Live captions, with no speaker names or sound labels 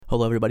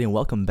Hello, everybody, and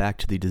welcome back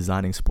to the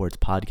Designing Sports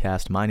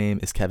podcast. My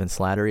name is Kevin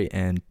Slattery,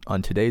 and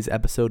on today's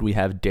episode, we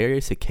have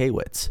Dariusz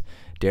Ikiewicz.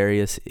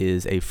 Dariusz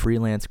is a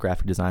freelance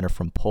graphic designer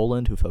from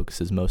Poland who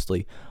focuses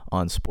mostly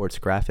on sports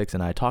graphics,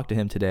 and I talked to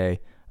him today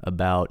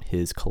about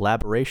his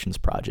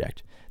collaborations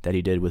project that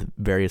he did with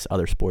various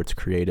other sports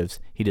creatives.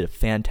 He did a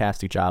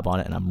fantastic job on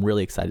it, and I'm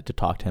really excited to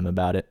talk to him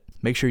about it.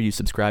 Make sure you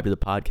subscribe to the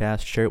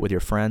podcast, share it with your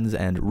friends,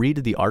 and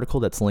read the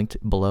article that's linked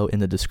below in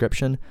the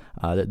description.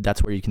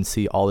 That's where you can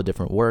see all the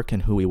different work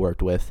and who we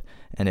worked with.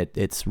 And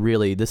this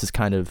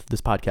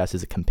podcast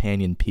is a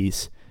companion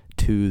piece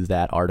to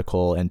that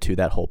article and to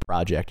that whole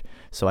project.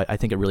 So I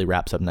think it really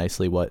wraps up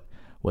nicely what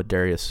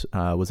Dariusz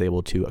was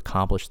able to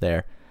accomplish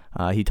there.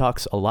 He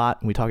talks a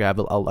lot. I have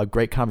a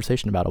great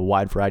conversation about a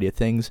wide variety of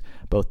things,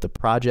 both the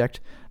project,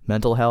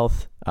 mental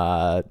health,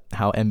 how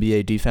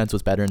NBA defense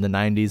was better in the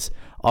 90s,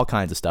 all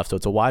kinds of stuff. So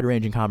it's a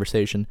wide-ranging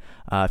conversation.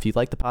 If you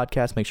like the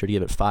podcast, make sure to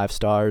give it 5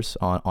 stars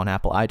on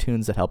Apple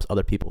iTunes. That helps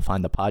other people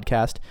find the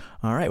podcast.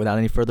 All right, without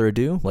any further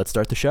ado, let's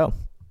start the show.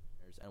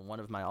 And one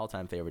of my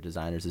all-time favorite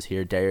designers is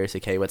here, Dariusz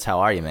Ikiewicz. How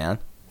are you, man?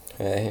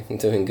 Hey, I'm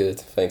doing good.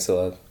 Thanks a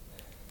lot.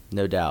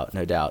 No doubt.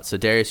 So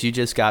Dariusz, you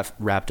just got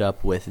wrapped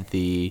up with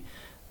the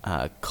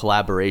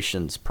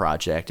collaborations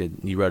project.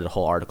 You wrote a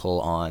whole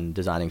article on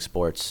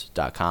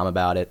designingsports.com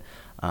about it.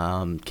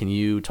 Can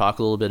you talk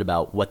a little bit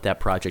about what that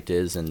project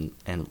is and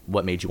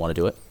what made you want to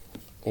do it?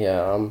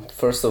 Yeah,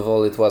 first of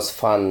all, it was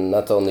fun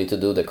not only to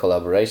do the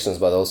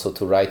collaborations, but also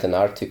to write an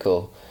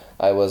article.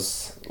 I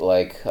was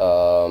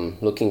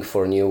looking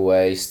for new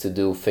ways to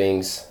do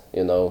things,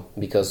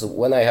 because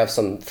when I have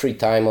some free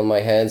time on my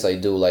hands, I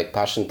do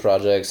passion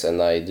projects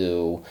and I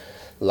do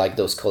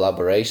those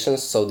collaborations.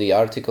 So the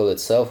article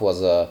itself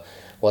was a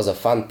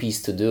fun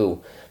piece to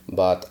do,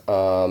 but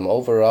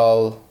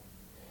overall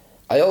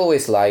I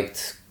always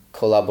liked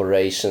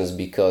collaborations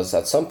because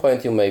at some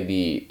point you may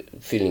be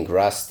feeling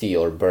rusty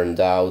or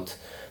burned out,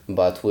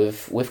 but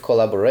with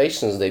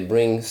collaborations they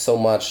bring so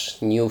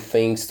much new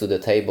things to the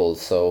table.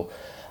 So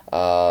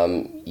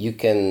you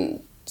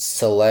can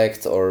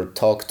select or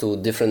talk to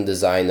different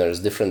designers,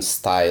 different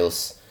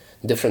styles,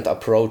 different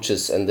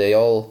approaches, and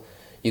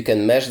you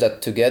can mesh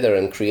that together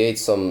and create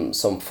some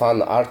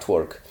fun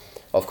artwork.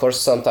 Of course,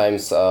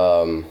 sometimes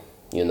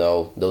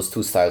those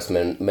two styles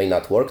may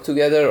not work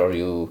together, or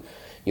you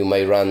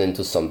may run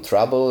into some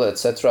trouble,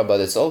 etc.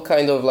 But it's all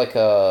kind of like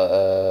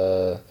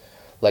the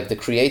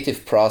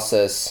creative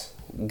process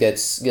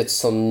gets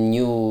some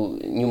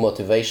new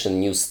motivation,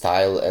 new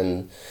style,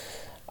 and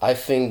I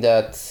think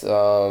that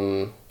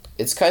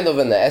it's kind of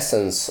an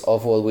essence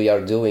of what we are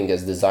doing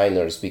as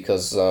designers,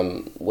 because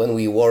when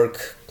we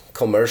work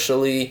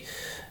commercially,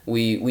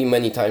 we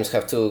many times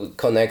have to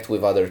connect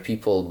with other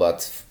people,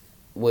 but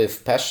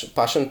with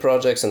passion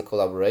projects and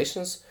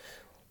collaborations,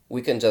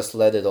 we can just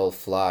let it all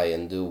fly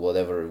and do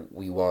whatever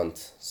we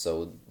want.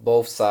 So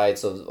both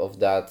sides of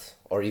that,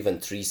 or even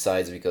 3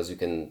 sides, because you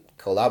can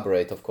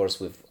collaborate, of course,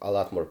 with a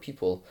lot more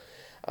people.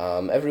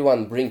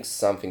 Everyone brings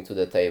something to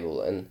the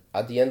table, and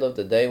at the end of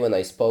the day, when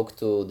I spoke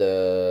to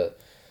the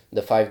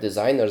 5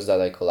 designers that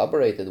I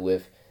collaborated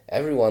with,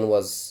 everyone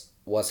was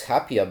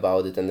happy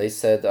about it, and they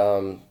said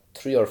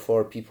 3 or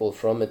 4 people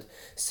from it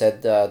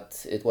said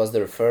that it was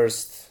their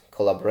first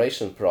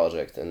collaboration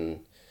project, and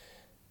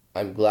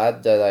I'm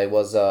glad that I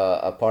was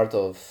a part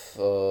of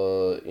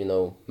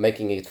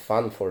making it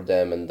fun for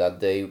them, and that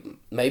they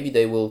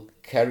will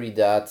carry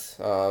that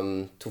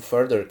to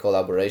further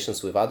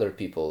collaborations with other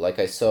people. Like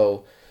I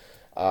saw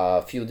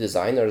a few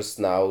designers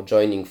now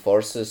joining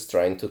forces,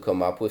 trying to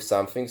come up with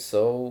something.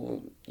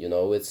 So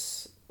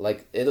it's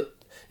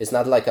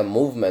not like a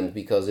movement,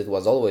 because it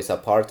was always a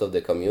part of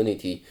the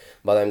community,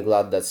 but I'm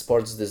glad that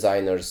sports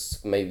designers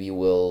maybe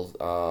will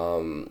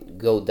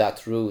go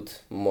that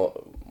route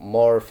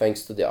more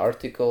thanks to the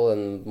article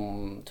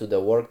and to the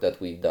work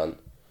that we've done.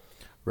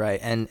 Right,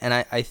 and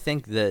I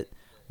think that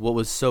what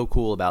was so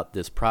cool about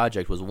this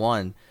project was,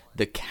 one,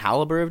 the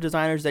caliber of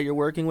designers that you're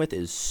working with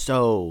is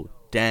so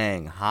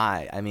dang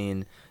high. I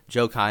mean,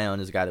 Joe Kion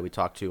is a guy that we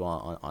talked to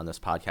on this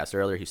podcast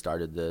earlier. He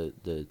started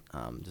the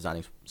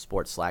Designing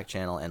Sports Slack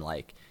channel, and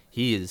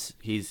he's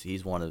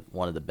one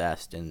of the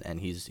best,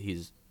 and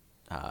he's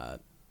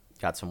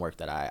got some work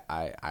that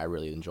I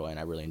really enjoy, and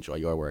I really enjoy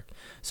your work.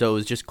 So it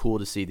was just cool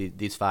to see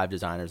these 5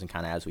 designers, and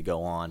kind of as we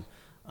go on,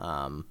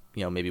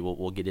 maybe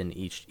we'll get into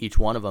each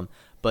one of them.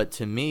 But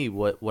to me,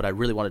 what I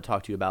really wanted to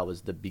talk to you about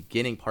was the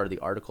beginning part of the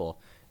article.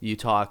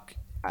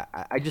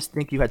 I just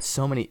think you had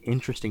so many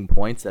interesting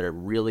points that are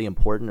really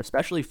important,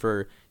 especially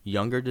for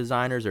younger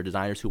designers or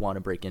designers who want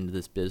to break into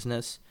this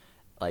business.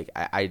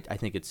 I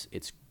think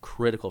it's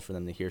critical for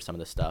them to hear some of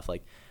this stuff.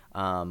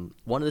 One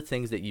of the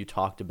things that you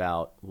talked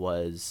about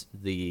was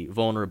the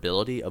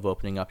vulnerability of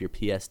opening up your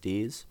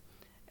PSDs,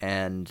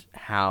 and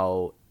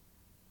how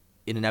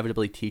it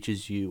inevitably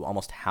teaches you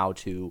almost how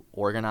to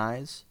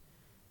organize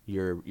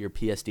your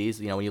PSDs.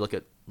 When you look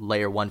at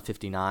layer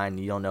 159,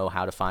 you don't know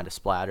how to find a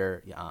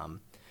splatter.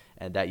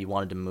 and that you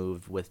wanted to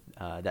move with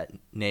that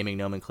naming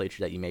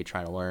nomenclature that you may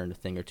try to learn a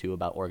thing or two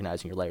about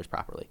organizing your layers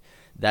properly.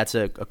 That's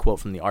a quote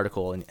from the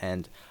article.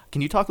 And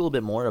can you talk a little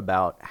bit more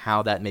about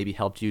how that maybe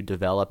helped you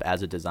develop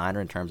as a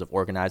designer in terms of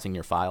organizing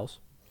your files?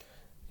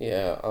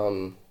 Yeah,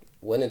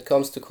 when it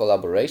comes to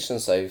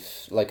collaborations,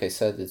 like I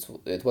said,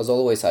 it was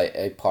always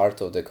a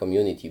part of the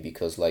community,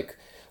 because like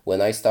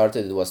when I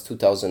started, it was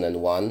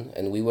 2001,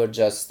 and we were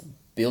just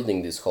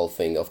building this whole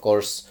thing. Of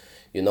course,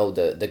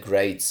 the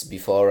greats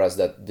before us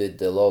that did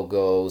the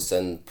logos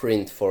and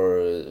print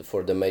for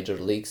the major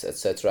leagues,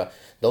 etc.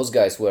 Those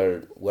guys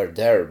were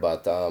there,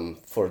 but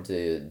for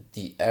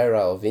the era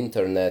of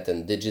internet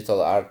and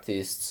digital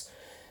artists,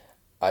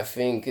 I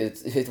think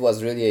it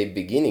was really a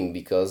beginning,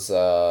 because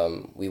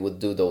we would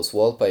do those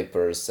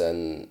wallpapers,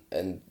 and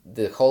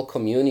the whole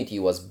community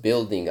was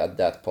building at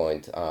that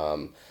point.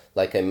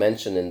 Like I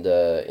mentioned in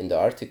the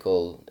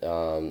article,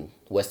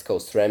 West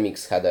Coast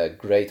Remix had a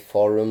great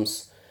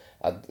forums,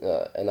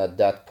 and at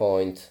that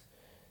point,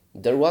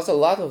 there was a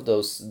lot of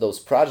those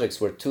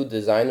projects where two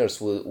designers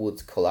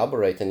would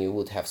collaborate, and you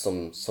would have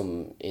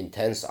some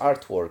intense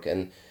artwork,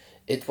 and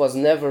it was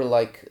never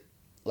like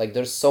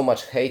there's so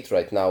much hate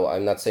right now.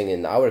 I'm not saying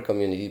in our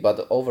community,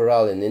 but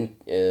overall in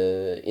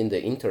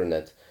the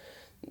internet,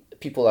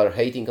 people are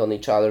hating on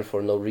each other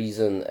for no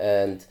reason,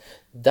 and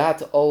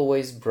that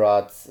always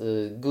brought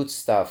good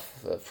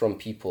stuff from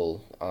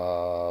people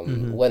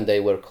when they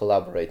were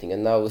collaborating.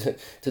 And now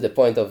to the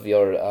point of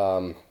your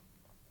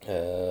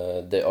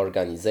the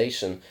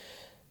organization,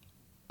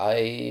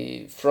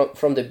 I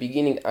from the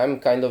beginning, I'm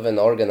kind of an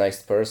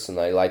organized person.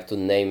 I like to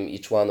name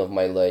each one of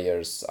my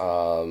layers.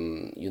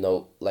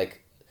 Like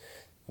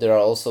there are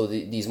also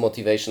these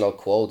motivational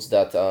quotes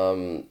that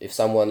if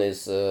someone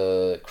is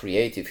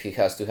creative, he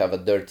has to have a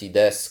dirty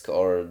desk,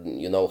 or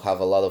have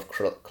a lot of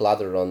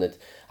clutter on it.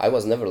 I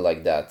was never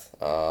like that.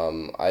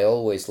 I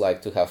always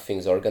like to have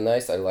things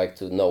organized. I like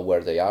to know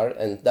where they are,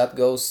 and that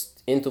goes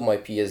into my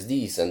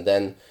PSDs. And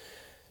then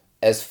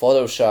as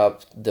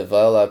Photoshop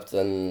developed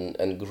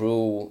and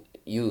grew,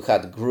 you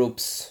had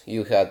groups,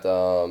 you had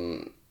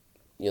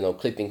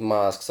clipping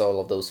masks, all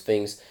of those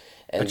things.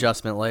 And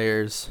adjustment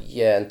layers.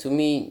 Yeah, and to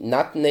me,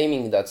 not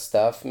naming that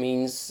stuff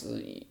means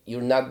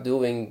you're not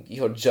doing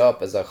your job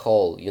as a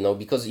whole,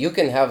 because you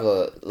can have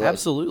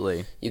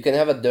Absolutely. You can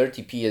have a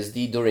dirty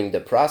PSD during the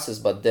process,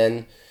 but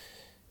then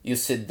you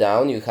sit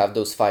down, you have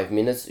those 5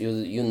 minutes,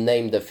 you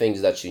name the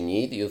things that you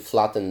need, you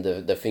flatten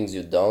the things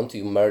you don't,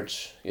 you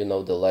merge, the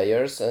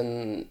layers,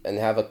 and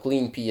have a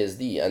clean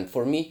PSD. And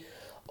for me,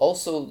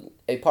 also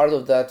a part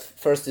of that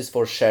first is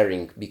for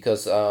sharing,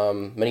 because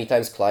many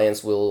times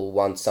clients will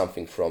want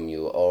something from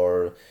you,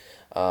 or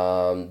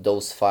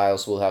those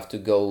files will have to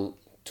go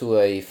to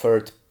a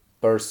third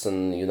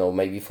person,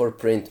 maybe for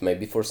print,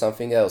 maybe for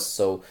something else.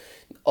 So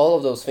all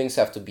of those things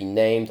have to be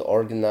named,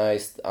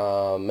 organized.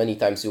 Many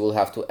times you will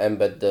have to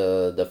embed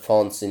the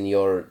fonts in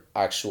your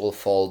actual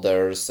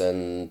folders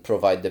and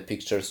provide the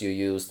pictures you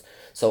used.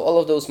 So all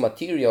of those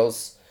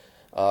materials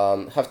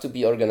have to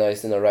be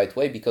organized in the right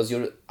way, because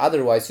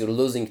otherwise you're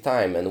losing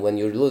time, and when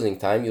you're losing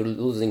time, you're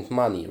losing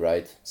money,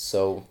 right?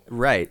 So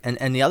right.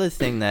 And the other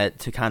thing, that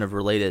to kind of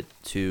relate it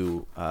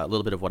to a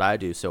little bit of what I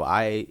do, so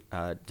I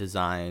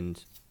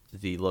designed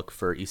the look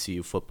for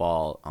ECU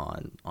football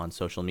on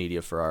social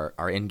media for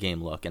our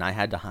in-game look, and I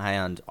had to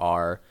hand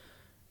our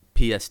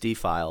PSD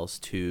files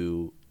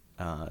to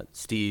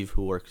Steve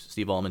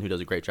Ullman, who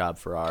does a great job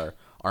for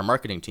our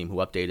marketing team, who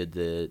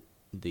updated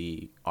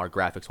our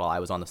graphics while I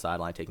was on the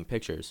sideline taking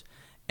pictures.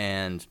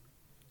 And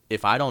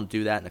if I don't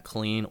do that in a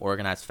clean,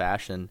 organized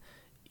fashion,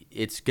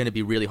 it's going to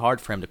be really hard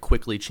for him to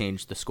quickly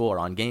change the score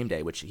on game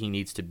day, which he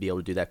needs to be able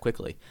to do that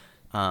quickly.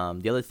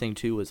 The other thing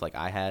too was, like,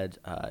 I had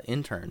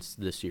interns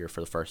this year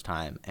for the first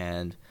time,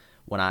 and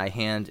when I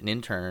hand an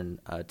intern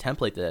a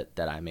template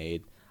that I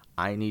made,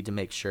 I need to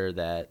make sure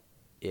that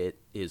it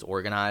is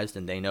organized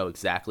and they know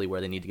exactly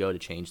where they need to go to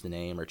change the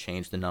name or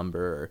change the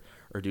number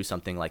or do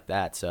something like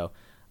that. So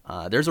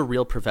there's a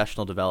real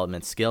professional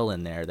development skill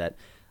in there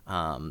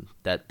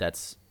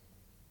that's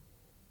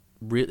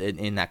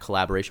in that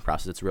collaboration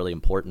process. It's really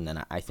important,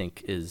 and I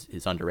think is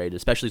underrated,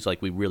 especially as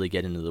like we really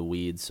get into the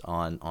weeds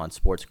on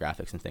sports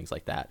graphics and things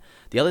like that.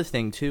 The other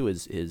thing too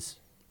is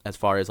as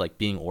far as like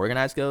being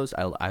organized goes,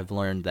 I've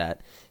learned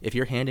that if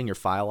you're handing your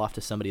file off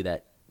to somebody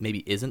that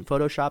maybe isn't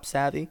Photoshop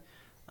savvy,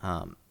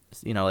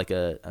 like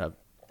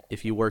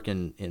if you work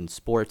in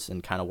sports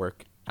and kind of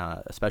work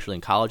especially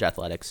in college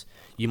athletics,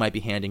 you might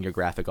be handing your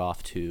graphic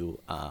off to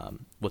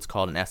what's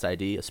called an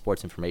SID, a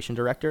sports information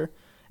director.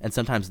 And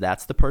sometimes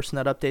that's the person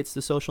that updates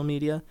the social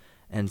media.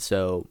 And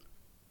so,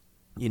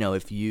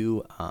 if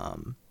you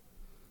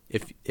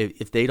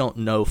if they don't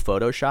know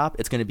Photoshop,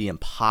 it's going to be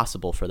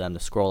impossible for them to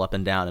scroll up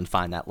and down and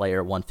find that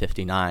layer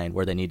 159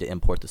 where they need to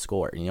import the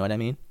score. You know what I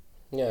mean?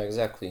 Yeah,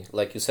 exactly.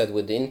 Like you said,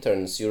 with the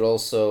interns,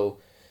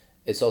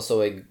 it's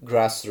also a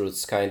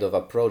grassroots kind of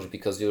approach,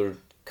 because you're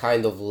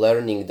kind of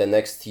learning the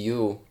next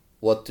you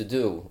what to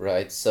do,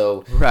 right?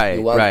 So Right,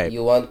 right.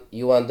 you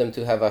want them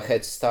to have a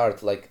head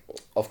start. Like,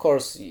 of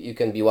course, you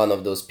can be one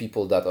of those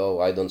people that, oh,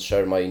 I don't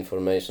share my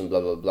information,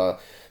 blah blah blah.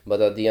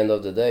 But at the end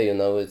of the day,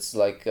 it's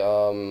like,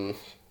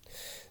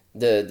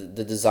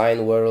 the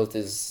design world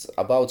is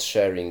about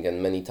sharing,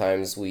 and many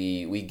times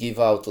we give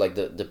out like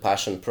the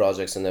passion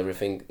projects and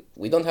everything.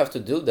 We don't have to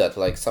do that.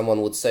 Like,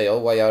 someone would say, oh,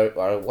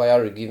 why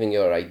are you giving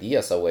your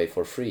ideas away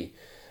for free?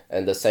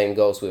 And the same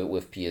goes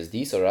with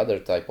PSDs or other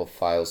type of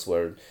files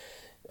where,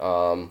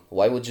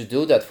 why would you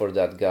do that for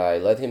that guy?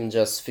 Let him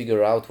just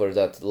figure out where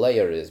that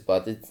layer is.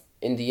 But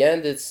in the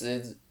end,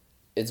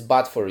 it's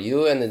bad for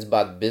you, and it's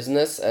bad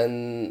business,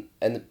 and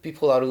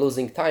people are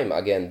losing time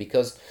again,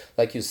 because,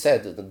 like you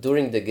said,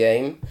 during the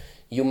game,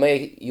 you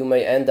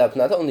may end up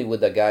not only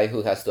with a guy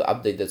who has to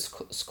update the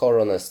score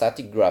on a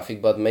static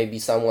graphic, but maybe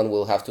someone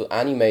will have to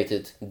animate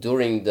it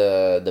during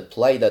the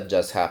play that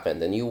just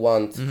happened, and you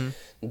want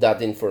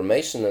that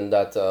information and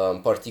that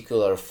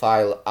particular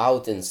file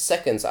out in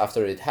seconds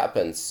after it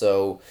happens.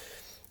 So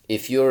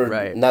if you're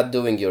Right. not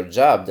doing your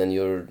job, then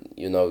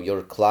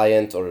your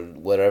client or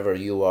wherever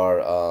you are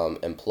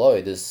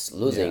employed is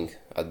losing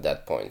at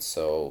that point.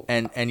 So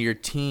And your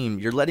team,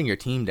 you're letting your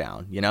team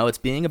down.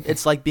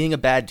 It's like being a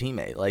bad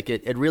teammate. Like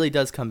it really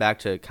does come back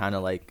to kind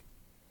of like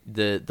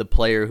the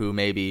player who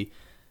maybe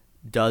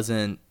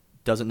doesn't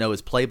know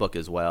his playbook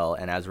as well,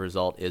 and as a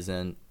result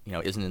isn't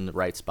in the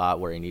right spot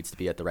where he needs to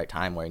be at the right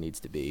time where he needs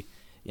to be.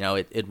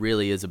 It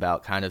really is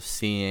about kind of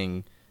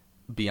seeing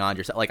beyond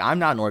yourself. Like, I'm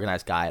not an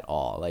organized guy at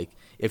all. Like,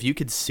 if you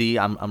could see,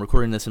 I'm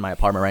recording this in my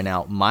apartment right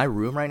now. My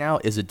room right now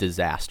is a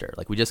disaster.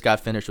 Like, we just got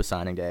finished with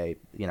signing day,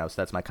 so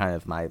that's my kind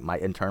of my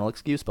internal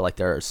excuse. But like,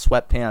 there are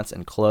sweatpants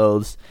and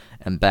clothes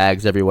and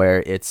bags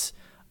everywhere. It's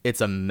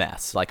a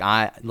mess.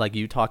 Like,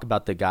 you talk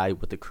about the guy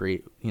with the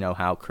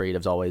how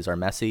creatives always are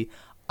messy.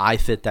 I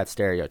fit that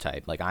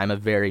stereotype. Like, I'm a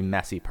very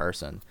messy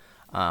person.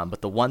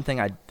 But the one thing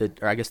I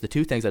guess the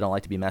two things I don't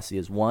like to be messy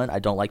is, one, I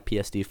don't like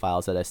PSD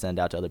files that I send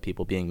out to other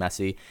people being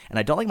messy, and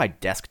I don't like my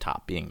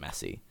desktop being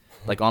messy.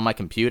 Like, on my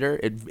computer,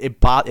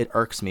 it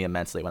irks me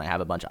immensely when I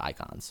have a bunch of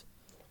icons.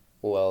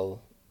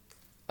 well,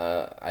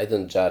 I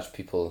don't judge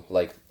people.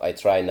 Like, I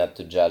try not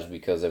to judge,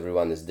 because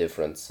everyone is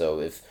different.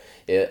 So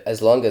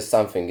as long as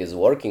something is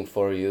working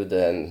for you,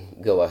 then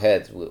go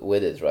ahead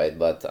with it, right?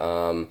 But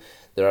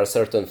there are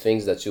certain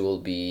things that you will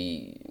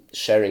be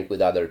sharing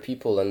with other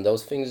people, and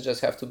those things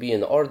just have to be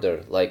in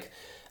order. Like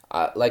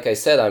I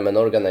said, I'm an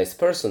organized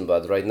person,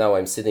 but right now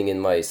I'm sitting in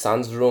my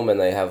son's room,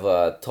 and I have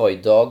a toy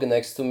dog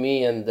next to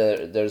me, and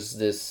there's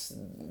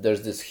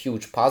this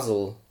huge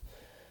puzzle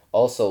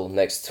also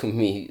next to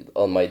me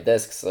on my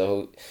desk.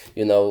 So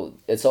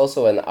it's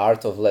also an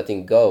art of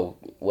letting go.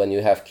 When you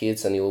have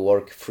kids and you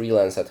work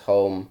freelance at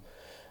home,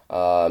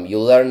 you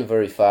learn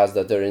very fast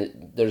that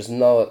there's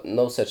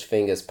no such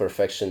thing as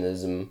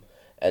perfectionism,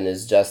 and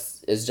it's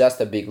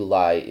just a big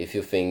lie if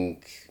you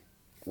think,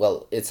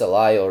 well, it's a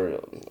lie,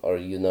 or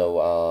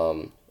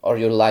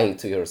you're lying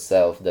to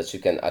yourself that you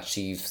can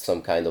achieve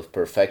some kind of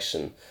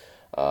perfection.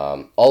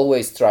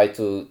 Always try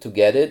to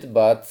get it,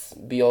 but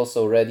be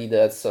also ready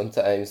that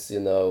sometimes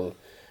it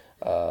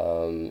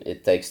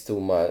takes too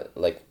much.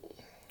 Like,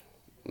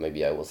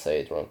 maybe I will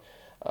say it wrong.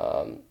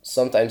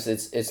 Sometimes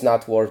it's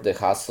not worth the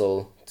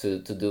hassle to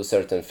do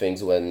certain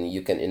things when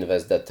you can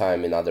invest that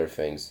time in other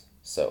things.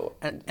 So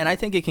And I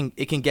think it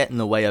can get in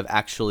the way of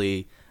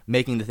actually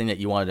making the thing that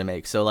you wanted to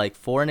make. So, like,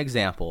 for an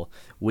example,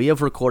 we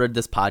have recorded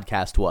this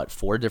podcast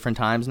 4 different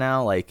times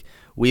now. Like,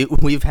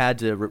 we've had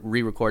to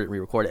re-record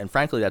it, and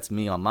frankly, that's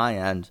me on my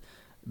end,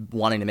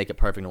 wanting to make it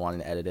perfect and wanting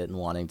to edit it and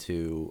wanting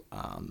to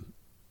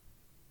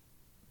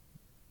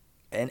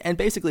and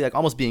basically, like,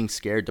 almost being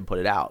scared to put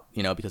it out,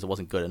 because it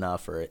wasn't good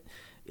enough, or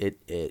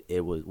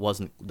it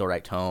wasn't the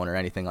right tone or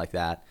anything like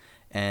that.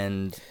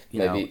 And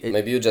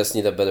maybe you just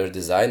need a better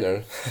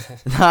designer.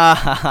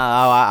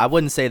 I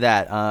wouldn't say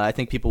that. I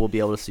think people will be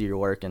able to see your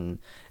work and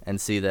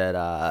see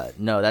that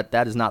no,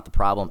 that is not the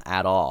problem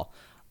at all.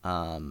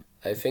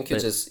 I think you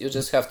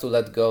just have to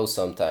let go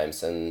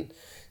sometimes and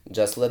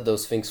just let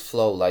those things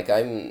flow. Like,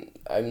 I'm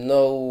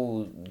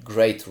no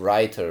great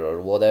writer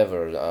or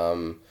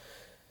whatever.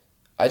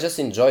 I just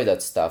enjoy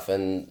that stuff,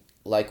 and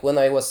like, when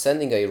I was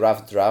sending a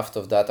rough draft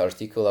of that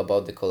article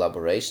about the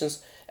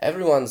collaborations,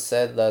 everyone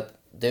said that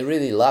they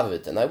really love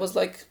it, and I was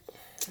like,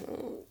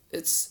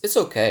 it's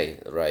okay,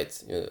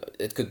 right?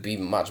 It could be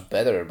much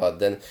better. But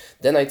then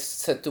I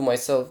said to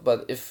myself,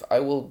 but if I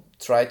will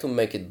try to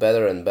make it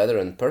better and better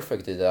and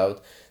perfect it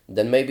out,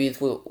 then maybe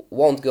it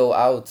won't go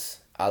out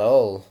at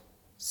all.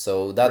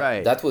 So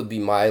that would be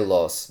my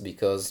loss,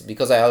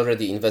 because I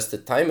already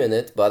invested time in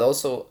it, but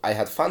also I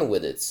had fun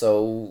with it.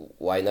 So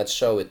why not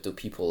show it to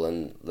people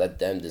and let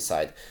them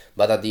decide?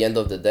 But at the end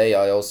of the day,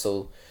 I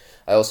also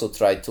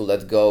try to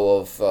let go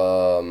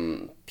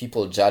of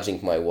people judging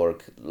my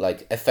work,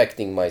 like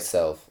affecting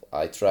myself.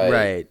 I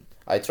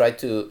try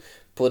to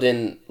put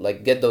in,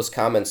 like, get those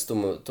comments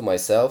to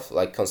myself,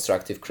 like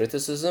constructive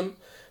criticism,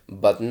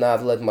 but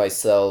not let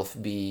myself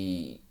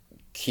be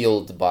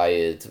killed by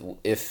it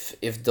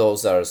if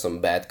those are some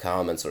bad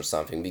comments or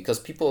something, because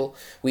people,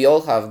 we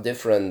all have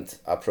different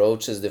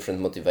approaches, different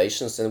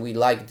motivations, and we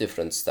like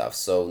different stuff.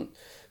 So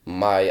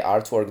my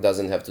artwork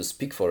doesn't have to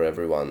speak for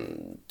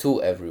everyone,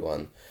 to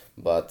everyone,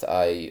 but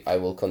I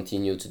will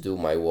continue to do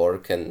my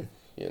work, and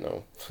you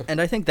know.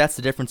 And I think that's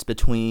the difference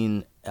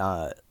between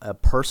a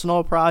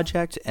personal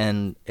project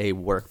and a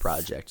work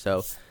project.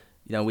 So,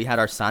 you know, we had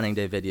our signing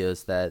day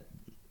videos that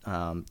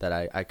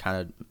I kind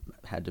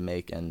of had to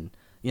make, and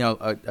you know,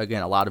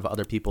 again, a lot of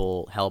other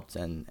people helped,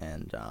 and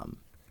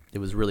it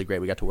was really great.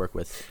 We got to work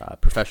with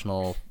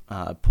professional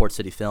Port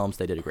City Films.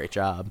 They did a great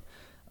job,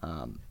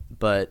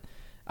 but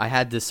I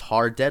had this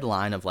hard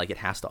deadline of like, it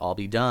has to all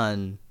be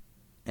done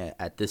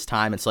at this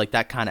time. It's like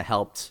that kind of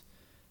helped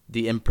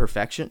the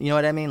imperfection, you know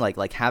what I mean?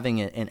 Like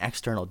having an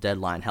external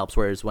deadline helps.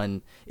 Whereas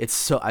when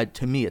it's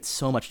to me, it's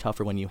so much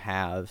tougher when you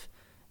have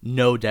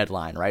no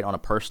deadline, right? On a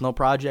personal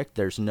project,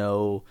 there's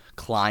no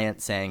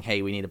client saying,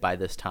 hey, we need it by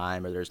this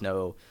time, or there's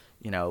no,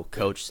 you know,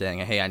 coach saying,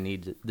 hey, I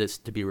need this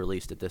to be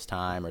released at this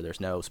time, or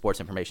there's no sports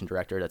information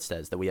director that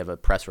says that we have a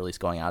press release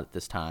going out at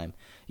this time.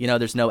 You know,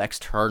 there's no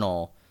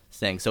external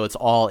thing. So it's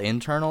all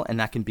internal, and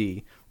that can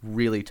be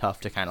really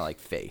tough to kind of like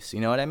face. You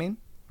know what I mean?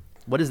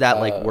 What is that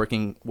like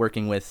working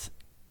with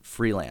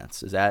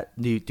freelance? Is that,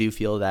 do you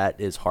feel that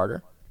is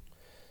harder?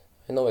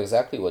 I know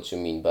exactly what you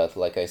mean, but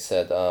like I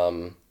said,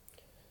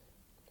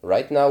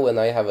 right now when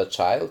I have a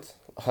child,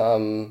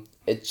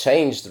 it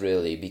changed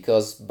really,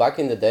 because back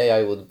in the day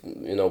I would,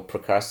 you know,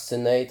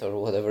 procrastinate, or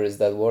whatever is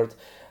that word.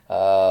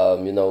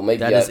 You know, maybe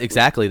that is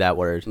exactly that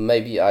word.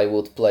 Maybe I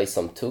would play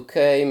some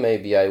 2K,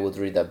 maybe I would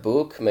read a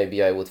book,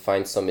 maybe I would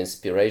find some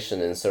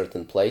inspiration in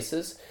certain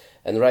places.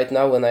 And right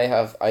now when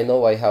I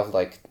know I have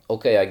like,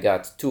 okay, I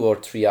got 2 or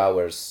 3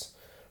 hours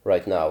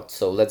right now,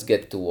 so let's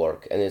get to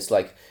work. And it's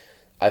like,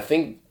 I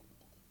think,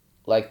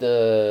 like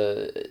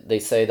they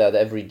say that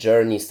every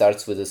journey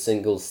starts with a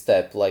single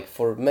step. Like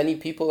for many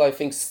people, I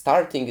think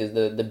starting is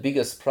the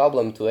biggest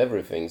problem to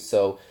everything.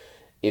 So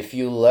if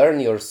you learn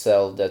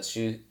yourself that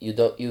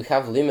you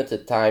have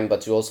limited time,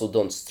 but you also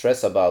don't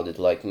stress about it,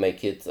 like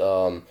make it,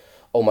 oh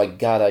my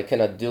god, I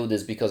cannot do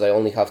this because I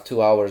only have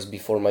 2 hours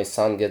before my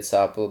son gets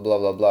up, blah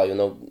blah blah, you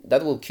know,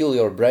 that will kill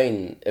your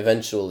brain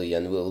eventually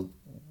and will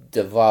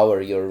devour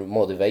your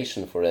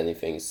motivation for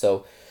anything.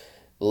 So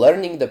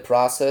learning the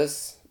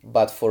process,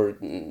 but for,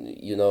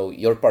 you know,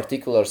 your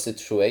particular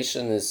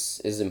situation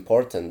is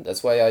important.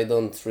 That's why I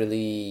don't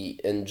really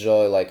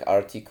enjoy like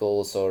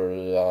articles or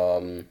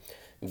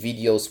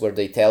videos where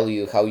they tell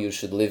you how you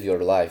should live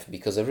your life,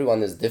 because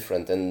everyone is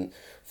different, and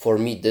for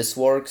me this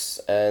works,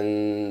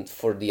 and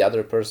for the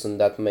other person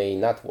that may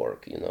not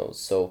work, you know.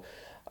 So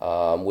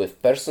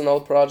with personal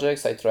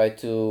projects, I try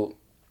to,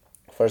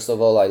 first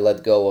of all, I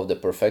let go of the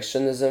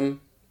perfectionism,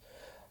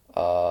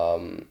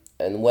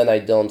 and when I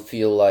don't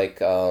feel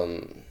like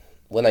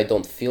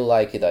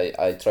it,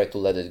 I try to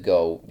let it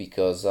go,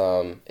 because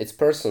it's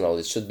personal.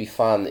 It should be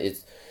fun.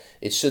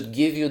 It should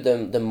give you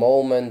the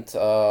moment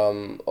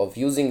of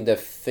using the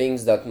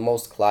things that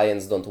most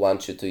clients don't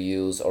want you to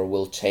use, or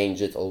will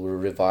change it, or will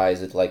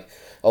revise it. Like,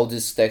 oh,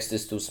 this text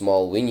is too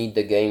small. We need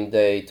the game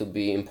day to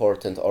be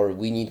important, or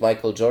we need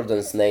Michael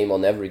Jordan's name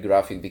on every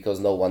graphic because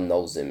no one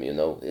knows him. You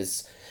know,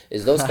 is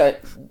those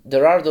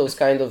there are those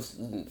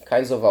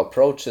kinds of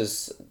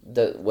approaches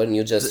that when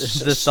you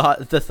just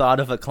the thought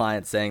of a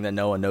client saying that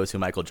no one knows who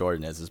Michael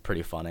Jordan is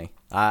pretty funny.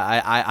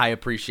 I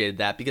appreciated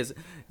that, because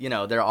you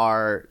know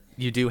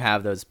you do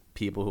have those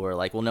people who are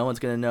like, well, no one's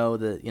gonna know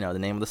the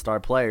name of the star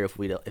player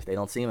if they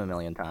don't see him a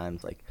million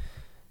times, like,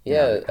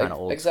 yeah, kind of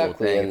old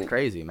exactly. School thing. It's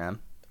crazy, man.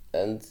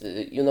 And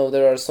you know,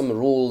 there are some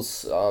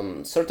rules.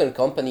 Certain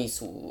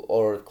companies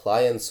or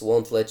clients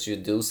won't let you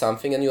do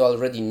something, and you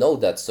already know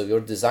that. So your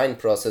design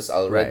process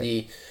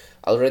already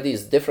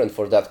is different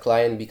for that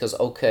client, because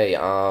okay,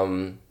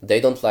 they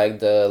don't like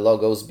the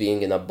logos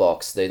being in a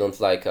box. They don't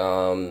like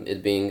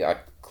it being a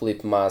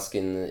clip mask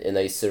in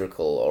a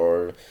circle,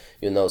 or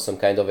you know, some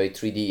kind of a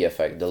 3D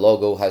effect. The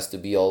logo has to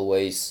be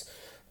always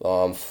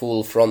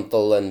full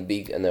frontal and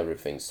big and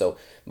everything. So,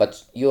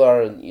 but you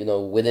are, you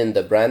know, within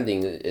the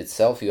branding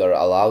itself, you are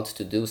allowed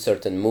to do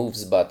certain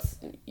moves, but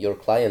your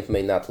client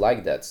may not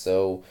like that.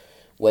 So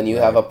when you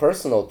have a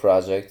personal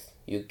project,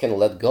 you can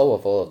let go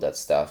of all of that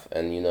stuff.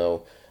 And, you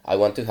know, I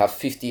want to have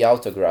 50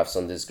 autographs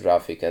on this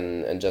graphic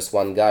and just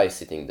one guy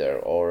sitting there,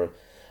 or,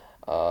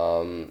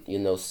 you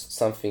know,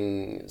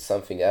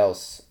 something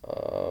else.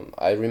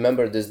 I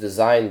remember this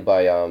design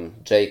by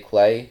Jay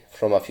Clay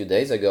from a few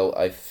days ago.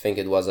 I think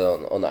it was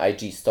on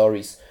IG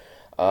stories,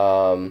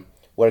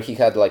 where he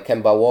had like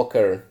Kemba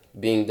Walker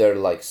being there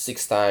like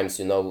 6 times,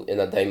 you know, in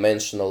a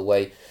dimensional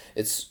way.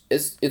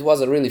 It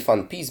was a really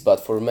fun piece, but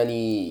for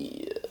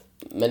many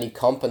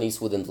companies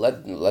wouldn't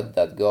let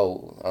that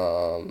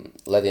go,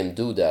 let him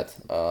do that,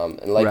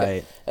 and like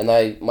Right.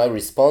 and my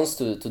response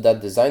to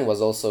that design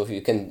was also,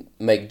 you can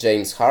make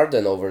James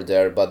Harden over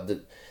there, but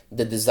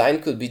the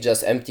design could be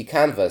just empty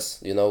canvas,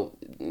 you know.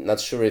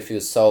 Not sure if you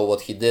saw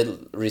what he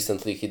did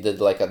recently. He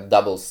did like a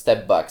double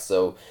step back,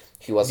 so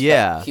He was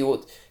Yeah.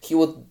 he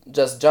would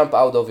just jump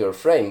out of your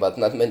frame, but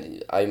not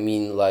many. I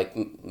mean, like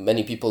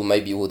many people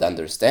maybe would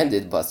understand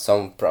it, but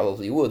some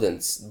probably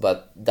wouldn't.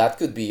 But that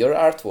could be your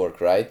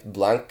artwork, right?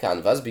 Blank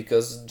canvas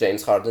because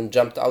James Harden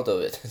jumped out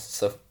of it.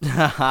 So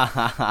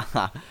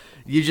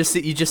You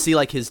just see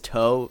like his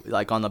toe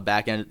like on the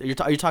back end. You're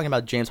talking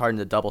about James Harden,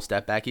 the double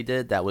step back he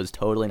did that was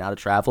totally not a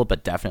travel,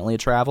 but definitely a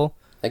travel.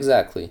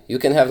 exactly, you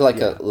can have like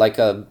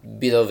a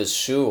bit of his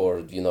shoe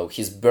or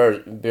his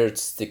beard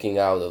sticking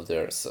out of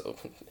there. So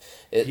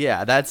it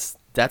Yeah,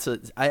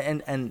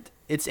 and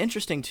it's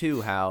interesting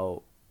too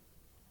how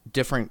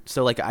different.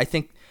 So like I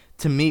think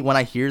to me when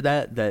I hear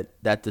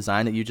that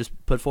design that you just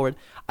put forward,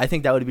 I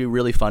think that would be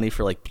really funny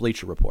for like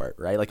Bleacher Report,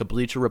 right? Like a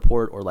Bleacher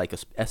Report or like a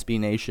SB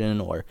Nation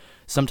or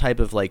some type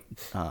of like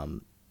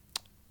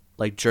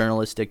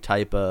journalistic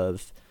type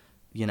of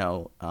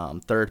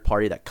third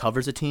party that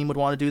covers a team would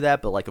want to do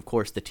that, but like of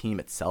course the team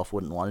itself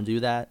wouldn't want to do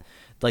that.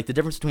 Like the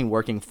difference between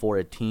working for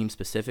a team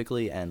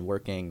specifically and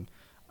working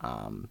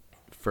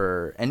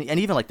for and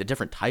even like the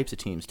different types of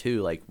teams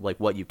too, like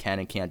what you can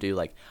and can't do.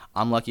 Like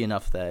I'm lucky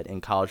enough that in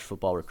college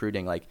football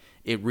recruiting, like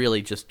it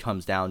really just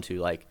comes down to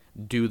like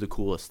do the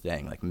coolest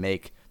thing, like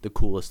make the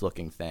coolest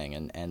looking thing,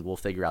 and we'll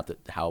figure out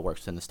how it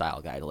works in the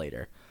style guide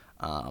later.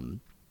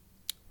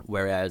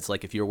 Whereas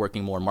like if you're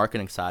working more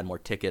marketing side, more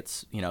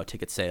tickets,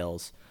 ticket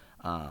sales,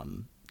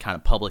 kind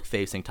of public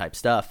facing type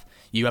stuff,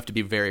 you have to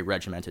be very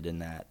regimented in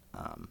that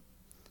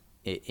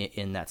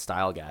in that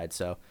style guide.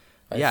 So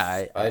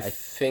yeah, I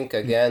think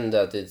again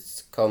that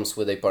it comes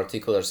with a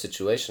particular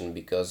situation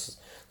because,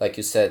 like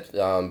you said,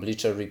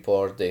 Bleacher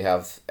Report, they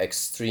have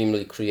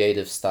extremely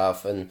creative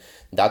stuff, and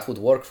that would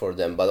work for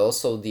them. But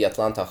also the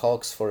Atlanta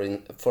Hawks, for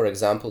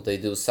example, they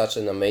do such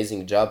an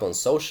amazing job on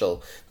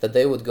social that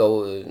they would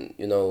go,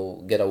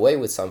 get away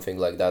with something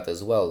like that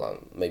as well.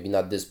 Maybe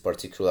not this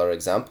particular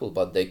example,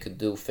 but they could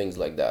do things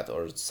like that.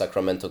 Or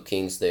Sacramento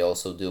Kings, they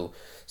also do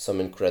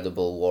some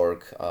incredible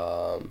work.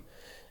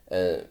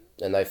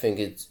 And I think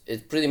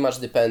it pretty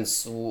much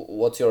depends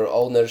what your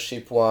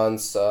ownership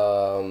wants,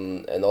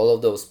 and all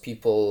of those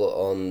people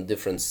on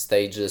different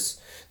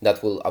stages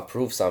that will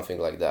approve something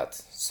like that.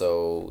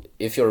 So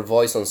if your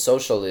voice on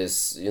social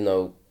is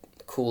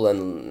cool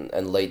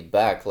and laid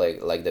back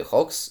like the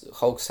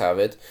Hawks have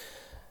it,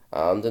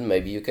 then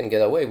maybe you can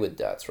get away with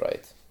that,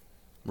 right?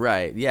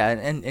 Right. Yeah,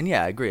 and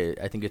yeah, I agree.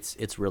 I think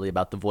it's really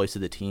about the voice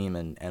of the team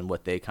and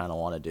what they kind of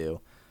want to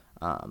do.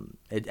 And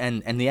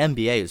the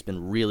NBA has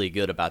been really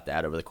good about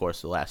that over the course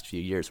of the last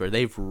few years, where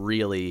they've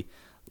really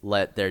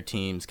let their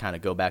teams kind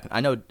of go back.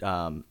 I know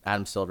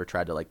Adam Silver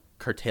tried to like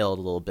curtail it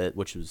a little bit,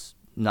 which was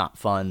not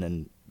fun,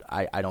 and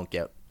I don't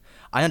get.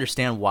 I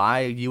understand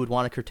why you would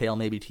want to curtail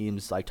maybe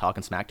teams like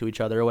talking smack to each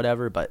other or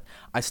whatever, but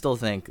I still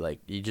think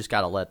like you just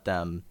got to let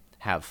them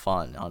have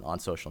fun on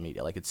social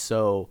media. Like it's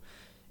so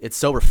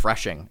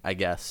refreshing, I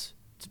guess,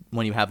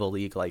 when you have a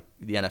league like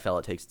the NFL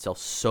that takes itself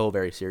so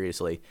very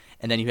seriously,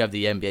 and then you have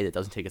the NBA that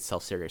doesn't take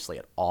itself seriously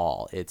at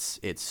all. It's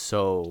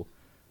so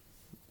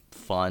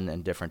fun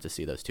and different to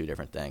see those two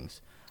different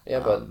things. Yeah,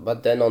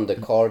 but then on the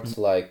court,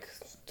 like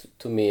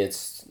to me,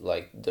 it's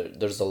like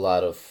there's a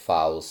lot of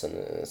fouls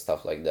and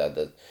stuff like that.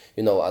 That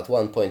at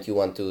one point you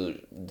want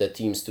the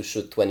teams to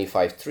shoot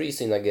 25 threes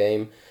in a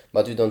game,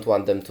 but you don't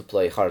want them to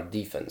play hard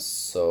defense.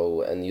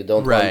 So and you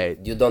don't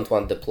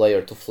want the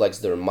player to flex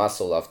their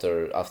muscle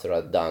after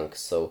a dunk.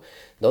 So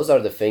those are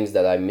the things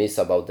that I miss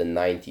about the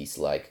 90s.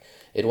 Like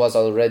it was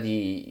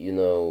already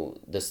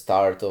the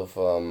start of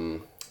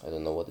I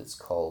don't know what it's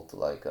called,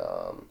 like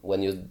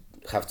when you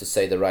have to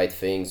say the right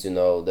things.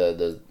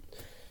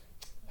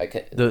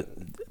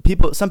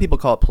 Some people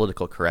call it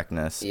political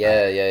correctness.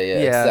 Yeah,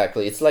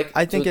 exactly. It's like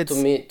I think to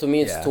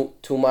me it's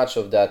too much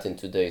of that in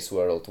today's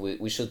world.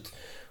 We should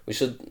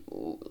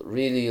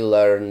really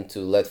learn to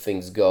let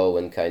things go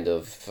and kind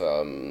of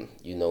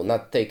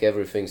not take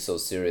everything so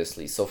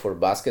seriously. So for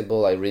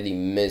basketball, I really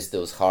miss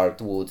those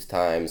hardwood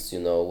times,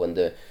 when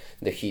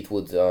the Heat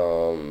would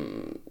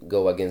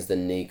go against the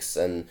Knicks,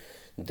 and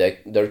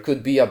there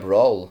could be a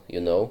brawl,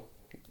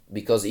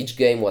 because each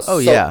game was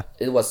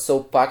it was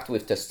so packed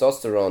with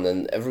testosterone,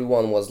 and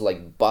everyone was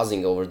like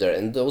buzzing over there,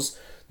 and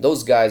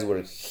those guys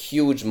were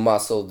huge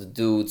muscled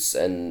dudes,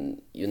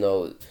 and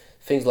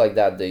things like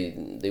that,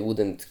 they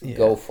wouldn't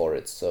go for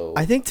it. So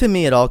I think to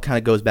me it all kind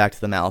of goes back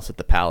to the Malice at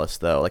the Palace,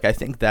 though. Like I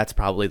think that's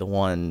probably the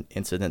one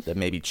incident that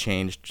maybe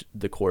changed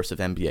the course of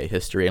NBA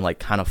history and like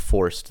kind of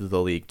forced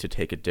the league to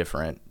take a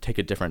different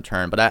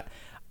turn. But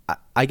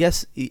I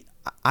guess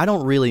I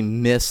don't really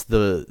miss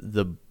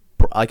the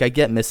like I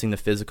get missing the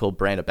physical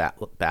brand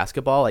of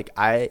basketball. Like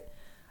I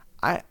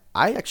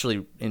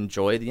actually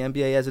enjoy the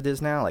NBA as it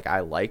is now. Like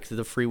I like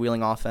the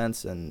freewheeling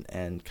offense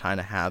and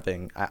kind of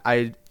having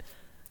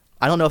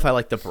I don't know if I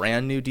like the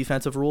brand new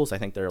defensive rules. I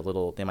think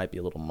they might be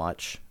a little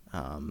much,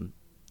 and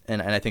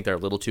I think they're a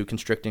little too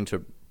constricting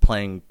to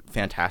playing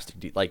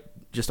fantastic, like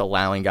just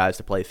allowing guys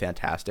to play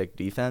fantastic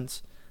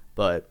defense.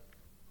 But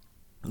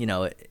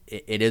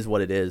it is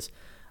what it is.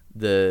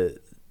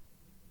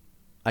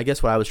 I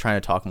guess what I was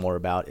trying to talk more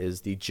about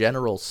is the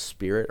general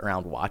spirit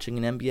around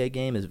watching an NBA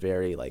game is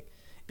very like,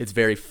 it's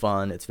very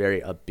fun, it's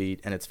very upbeat,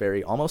 and it's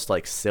very almost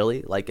like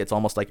silly. Like it's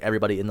almost like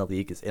everybody in the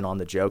league is in on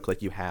the joke.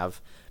 Like you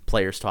have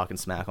players talking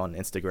smack on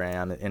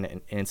Instagram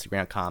and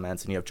Instagram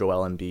comments, and you have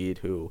Joel Embiid,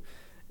 who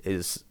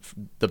is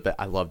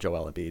I love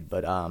Joel Embiid,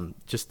 but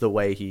just the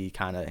way he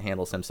kind of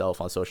handles himself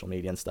on social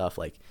media and stuff,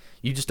 like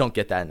you just don't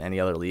get that in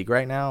any other league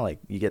right now. Like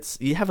you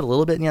have it a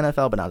little bit in the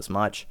NFL, but not as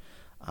much.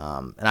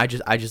 And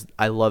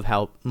I love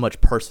how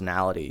much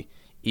personality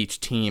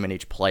each team and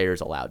each player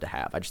is allowed to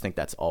have. I just think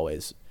that's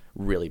always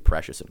really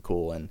precious and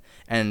cool.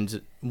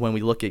 And when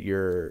we look at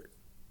your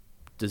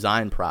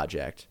design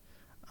project,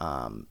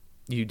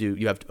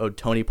 you have a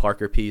Tony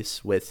Parker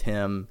piece with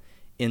him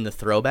in the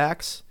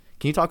throwbacks.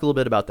 Can you talk a little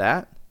bit about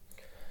that?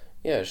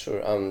 Yeah,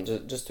 sure.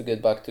 Just to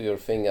get back to your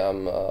thing, I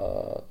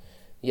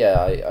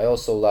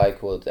also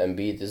like what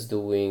Embiid is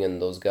doing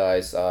and those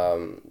guys.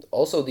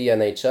 Also, the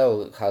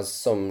NHL has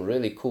some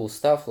really cool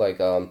stuff, like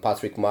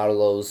Patrick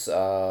Marleau's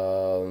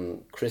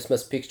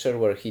Christmas picture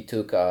where he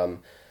took,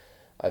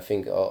 I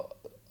think,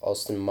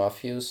 Austin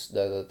Matthews,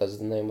 that's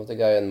the name of the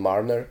guy, and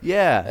Marner.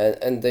 Yeah.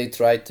 And they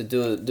tried to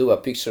do a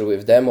picture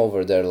with them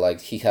over there,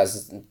 like he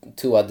has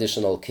 2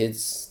 additional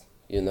kids,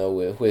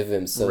 with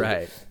him. So,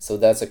 right. So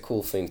that's a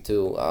cool thing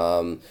too.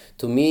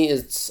 To me,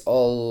 it's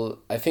all.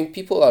 I think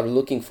people are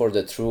looking for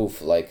the truth,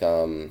 like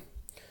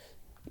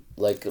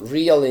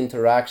real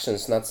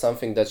interactions, not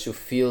something that you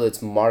feel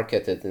it's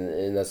marketed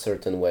in a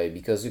certain way.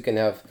 Because you can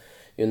have,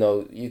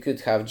 you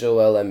could have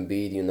Joel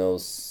Embiid,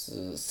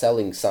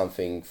 selling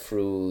something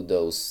through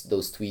those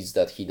tweets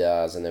that he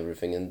does and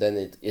everything, and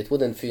then it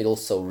wouldn't feel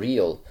so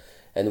real.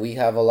 And we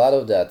have a lot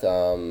of that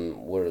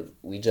where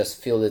we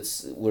just feel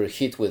we're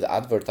hit with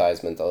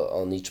advertisement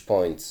on each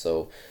point.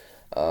 So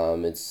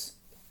it's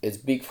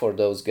big for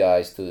those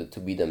guys to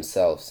be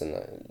themselves, and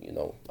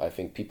I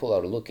think people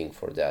are looking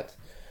for that.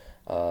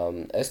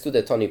 As to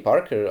the Tony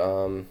Parker,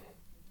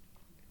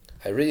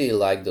 I really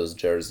like those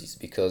jerseys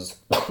because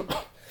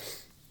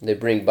they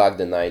bring back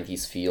the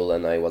 90s feel,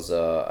 and I was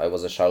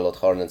a Charlotte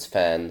Hornets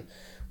fan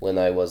when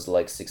I was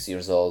like 6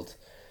 years old.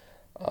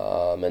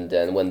 And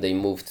then when they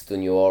moved to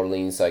New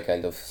Orleans, I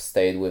kind of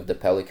stayed with the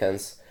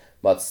Pelicans.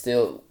 But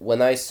still, when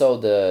I saw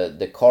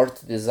the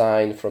court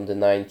design from the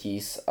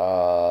 90s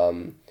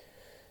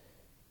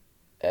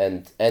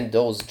and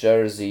those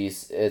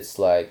jerseys,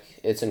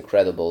 it's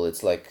incredible.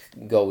 It's like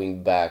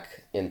going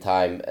back in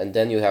time. And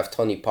then you have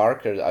Tony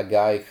Parker, a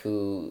guy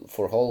who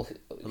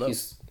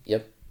his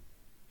yep.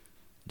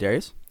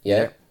 Darius?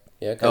 Yeah.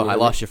 Yeah, I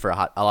lost you for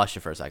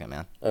a second,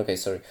 man. Okay,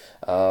 sorry.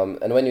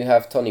 And when you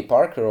have Tony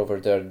Parker over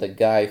there, the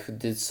guy who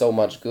did so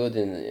much good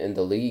in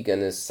the league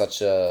and is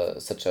such a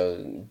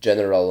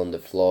general on the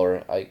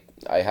floor,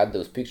 I had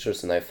those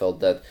pictures and I felt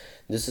that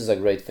this is a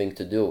great thing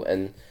to do.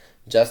 And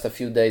just a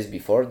few days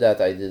before that,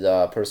 I did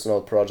a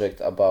personal project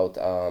about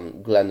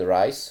Glenn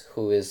Rice,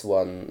 who is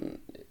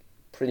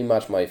pretty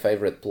much my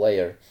favorite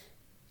player.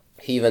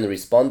 He even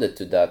responded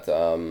to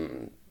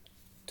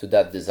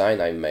that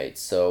design I made.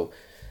 So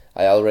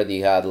I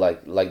already had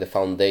like the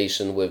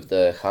foundation with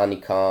the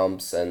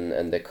honeycombs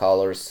and the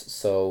colors.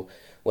 So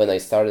when I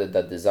started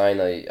that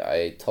design,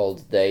 I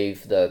told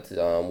Dave that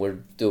we're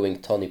doing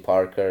Tony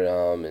Parker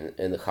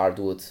in the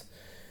hardwood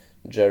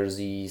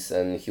jerseys,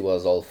 and he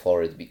was all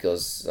for it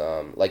because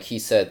like he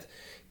said,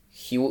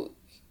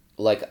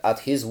 at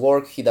his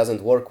work he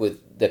doesn't work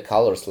with the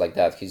colors like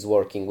that. He's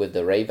working with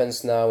the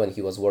Ravens now, and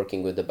he was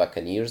working with the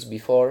Buccaneers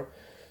before.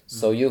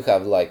 So you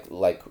have like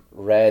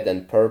red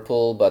and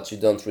purple, but you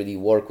don't really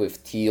work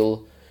with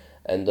teal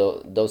and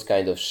those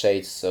kind of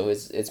shades. So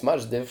it's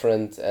much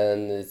different,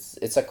 and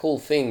it's a cool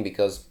thing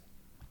because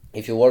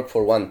if you work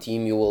for one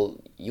team, you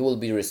will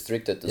be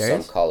restricted to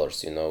some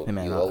colors. Hey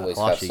man, you always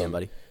have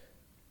some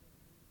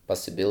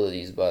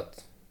possibilities.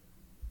 But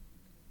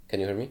can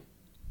you hear me?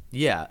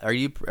 Yeah. Are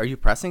you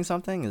pressing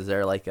something? Is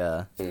there like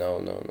a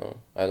No.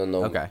 I don't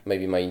know. Okay.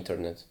 Maybe my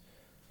internet.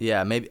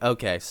 Yeah. Maybe.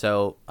 Okay.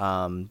 So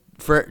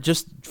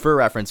for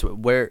reference,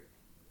 where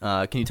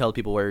can you tell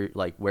people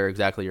where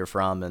exactly you're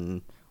from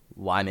and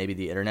why maybe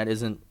the internet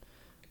isn't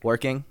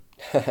working?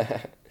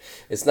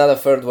 It's not a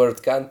third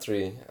world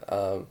country.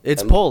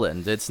 It's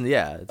Poland.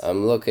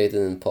 I'm located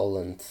in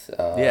Poland.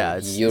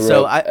 It's Europe,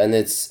 so and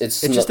it's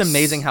just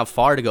amazing how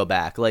far to go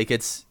back. Like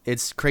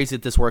it's crazy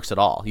that this works at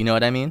all. You know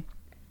what I mean?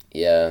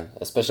 Yeah,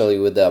 especially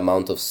with the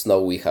amount of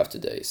snow we have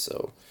today.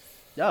 So.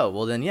 Oh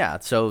well, then yeah.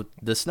 So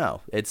the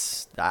snow.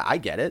 I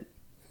get it.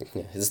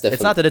 Yeah,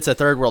 it's not that it's a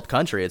third world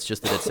country. It's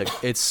just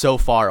that it's so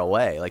far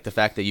away. Like the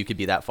fact that you could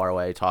be that far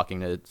away talking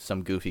to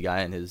some goofy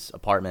guy in his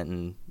apartment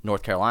in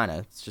North Carolina.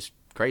 It's just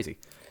crazy.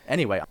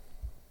 Anyway,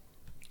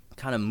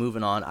 kind of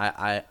moving on.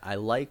 I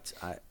liked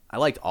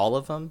all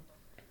of them.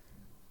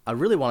 I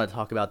really want to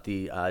talk about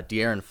the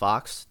De'Aaron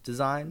Fox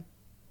design.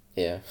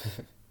 Yeah.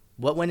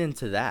 What went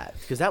into that?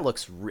 Because that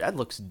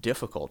looks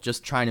difficult.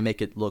 Just trying to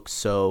make it look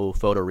so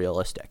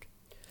photorealistic.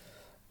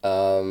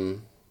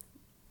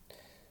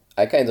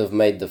 I kind of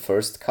made the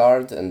first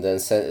card and then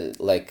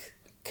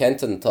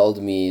Kenton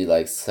told me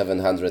like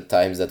 700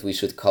 times that we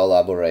should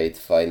collaborate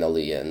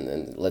finally,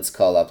 and let's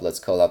call up, let's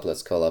call up,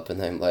 let's call up.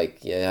 And I'm like,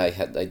 yeah,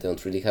 I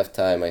don't really have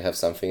time. I have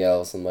something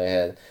else in my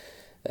head.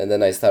 And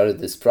then I started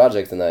this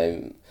project, and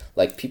I'm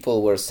like,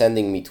 people were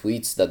sending me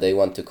tweets that they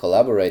want to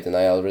collaborate, and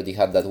I already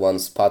had that one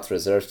spot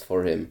reserved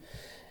for him.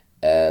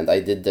 And I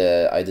did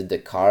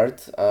the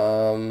card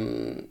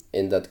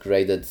in that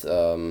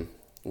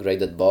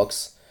graded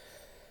box,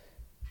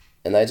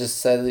 and I just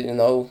said,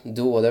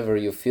 do whatever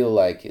you feel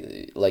like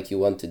you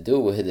want to do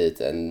with it.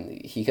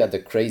 And he had a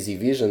crazy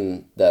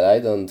vision that I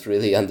don't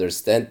really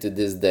understand to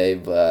this day,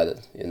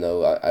 but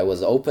I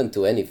was open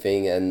to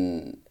anything,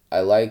 and I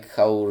like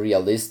how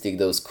realistic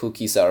those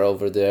cookies are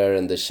over there,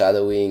 and the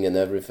shadowing and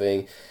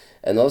everything.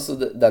 And also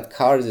that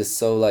card is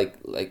so like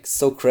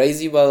so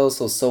crazy, but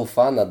also so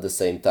fun at the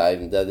same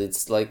time, that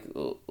it's like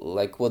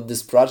what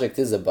this project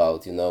is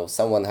about.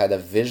 Someone had a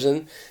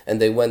vision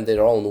and they went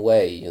their own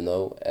way.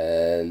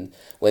 And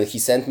when he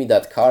sent me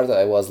that card,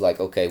 I was like,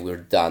 okay, we're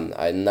done.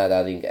 I'm not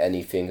adding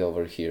anything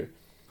over here.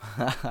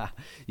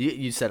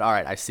 You said, all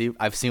right, I've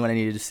seen what I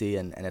needed to see,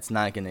 and it's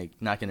not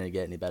gonna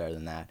get any better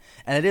than that.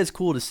 And it is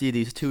cool to see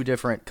these two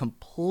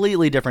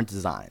completely different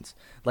designs.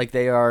 Like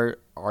they are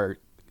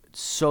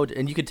so,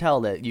 and you can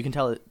tell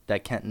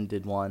that Kenton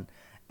did one,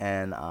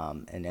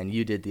 and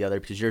you did the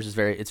other, because yours is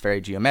very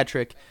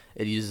geometric.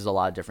 It uses a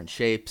lot of different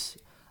shapes.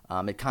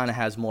 It kind of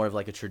has more of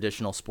like a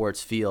traditional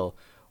sports feel,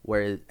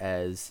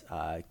 whereas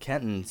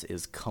Kenton's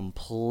is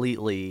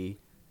completely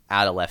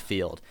out of left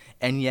field,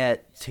 and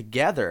yet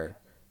together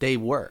they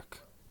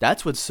work.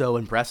 That's what's so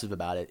impressive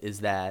about it, is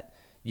that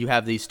you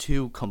have these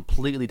two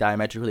completely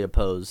diametrically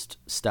opposed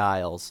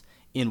styles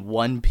in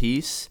one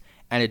piece,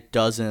 and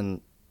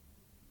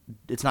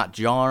it's not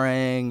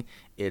jarring,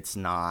 it's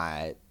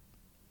not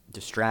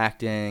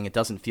distracting, it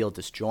doesn't feel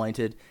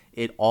disjointed.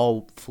 It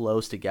all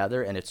flows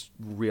together, and it's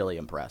really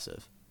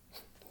impressive.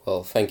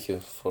 Well, thank you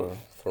for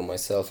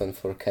myself and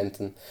for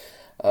Kenton.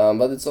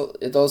 But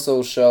it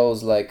also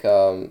shows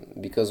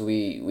because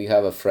we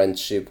have a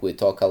friendship, we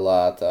talk a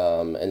lot,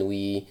 and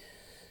we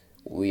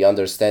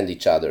understand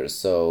each other.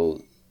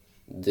 So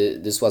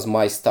this was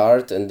my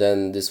start, and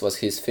then this was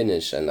his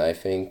finish, and I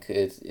think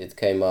it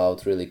came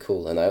out really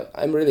cool, and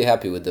I'm really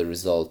happy with the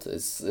result.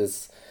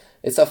 It's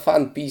a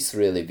fun piece,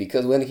 really,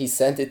 because when he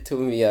sent it to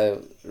me, I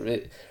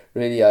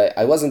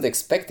wasn't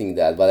expecting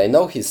that, but I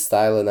know his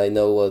style, and I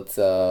know what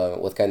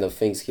kind of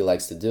things he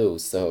likes to do,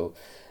 so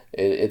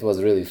it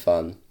was really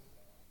fun.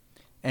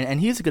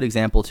 And he's a good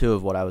example too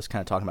of what I was kind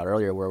of talking about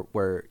earlier,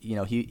 where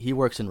he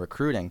works in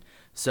recruiting.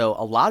 So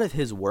a lot of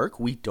his work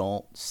we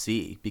don't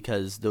see,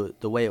 because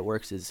the way it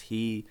works is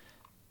he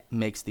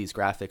makes these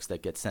graphics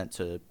that get sent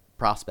to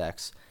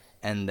prospects,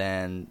 and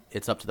then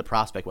it's up to the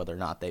prospect whether or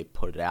not they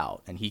put it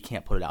out. And he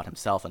can't put it out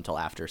himself until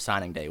after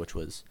signing day, which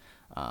was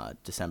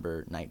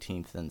December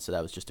 19th, and so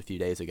that was just a few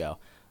days ago.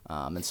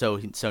 And so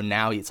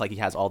now it's like he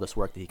has all this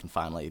work that he can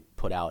finally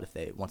put out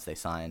once they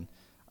sign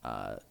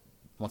the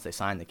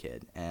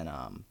kid. And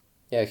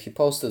yeah, he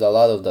posted a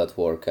lot of that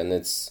work, and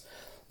it's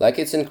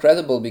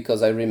incredible,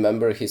 because I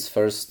remember his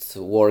first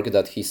work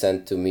that he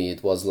sent to me.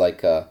 It was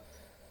like a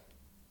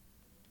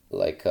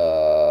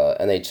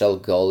NHL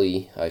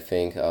goalie, I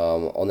think,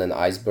 on an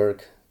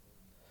iceberg.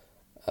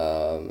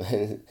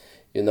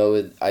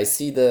 I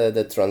see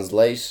the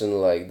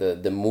translation, like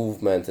the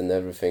movement and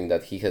everything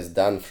that he has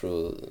done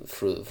through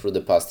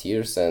the past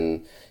years,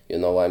 and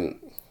I'm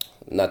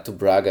not to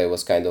brag, I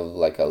was kind of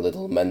like a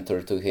little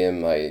mentor to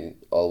him. I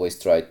always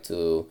tried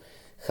to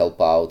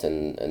help out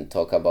and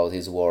talk about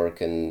his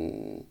work,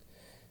 and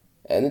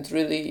it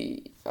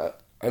really,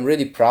 I'm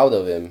really proud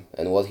of him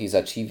and what he's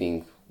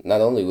achieving,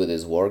 not only with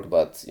his work,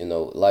 but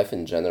life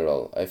in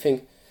general. I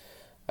think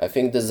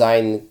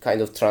design kind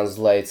of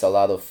translates a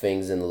lot of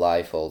things in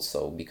life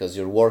also, because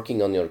you're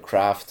working on your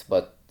craft,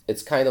 but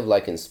it's kind of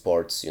like in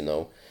sports.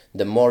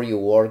 The more you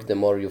work, the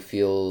more you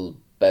feel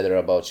better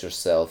about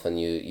yourself, and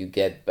you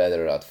get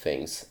better at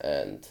things,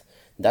 and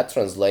that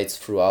translates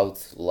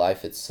throughout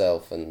life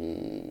itself,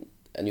 and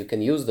you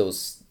can use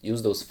those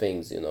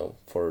things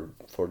for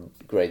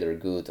greater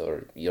good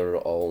or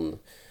your own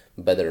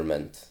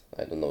betterment.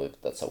 I don't know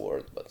if that's a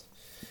word, but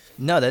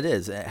no, that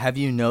is. Have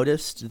you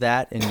noticed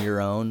that in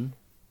your own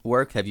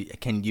work?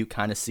 Can you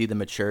kind of see the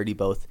maturity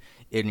both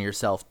in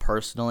yourself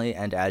personally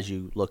and as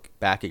you look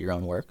back at your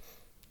own work?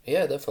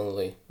 Yeah,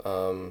 definitely.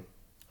 I'm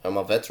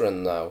a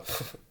veteran now.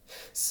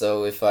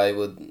 So if I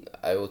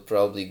would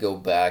probably go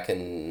back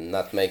and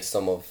not make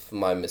some of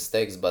my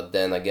mistakes, but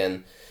then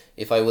again,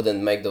 if I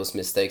wouldn't make those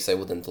mistakes, I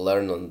wouldn't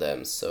learn on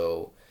them.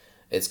 So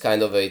it's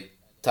kind of a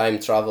time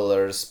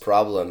traveler's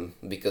problem,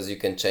 because you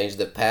can change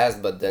the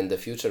past, but then the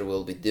future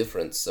will be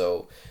different.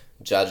 So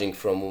judging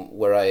from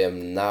where I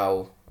am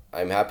now,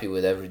 I'm happy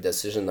with every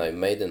decision I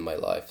made in my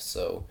life.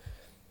 So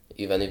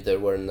even if they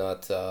were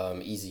not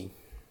easy.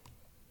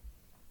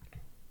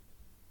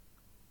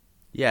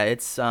 Yeah,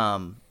 it's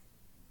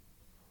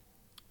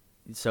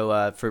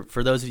So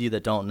for those of you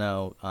that don't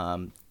know,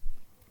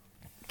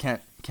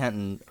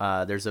 Kenton,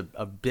 there's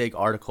a big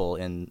article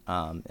in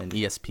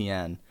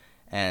ESPN,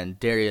 And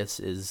Darius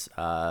is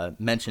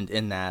mentioned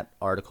in that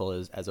article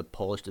as a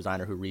Polish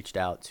designer who reached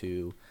out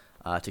to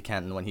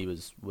Kenton when he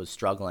was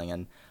struggling,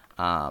 and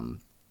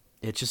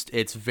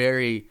it's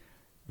very,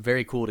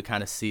 very cool to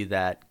kind of see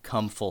that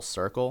come full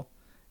circle,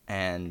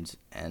 and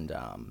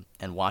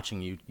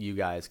watching you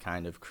guys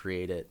kind of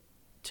create it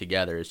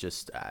together is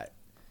just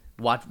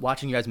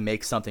watching you guys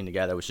make something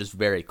together was just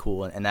very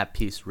cool, and that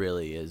piece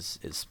really is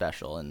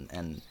special,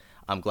 and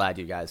I'm glad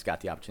you guys got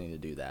the opportunity to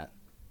do that.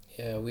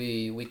 Yeah,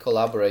 we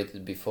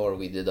collaborated before.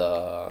 We did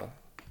a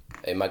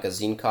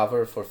magazine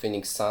cover for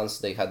Phoenix Suns.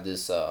 They had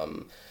this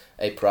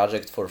a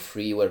project for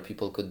free where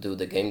people could do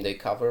the game day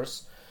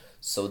covers.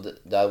 So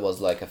that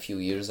was like a few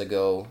years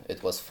ago.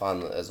 It was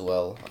fun as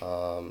well.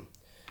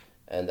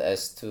 And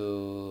as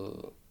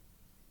to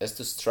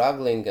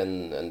struggling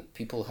and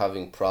people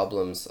having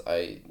problems,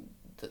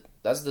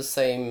 that's the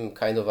same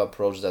kind of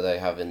approach that I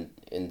have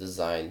in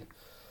design.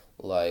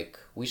 Like,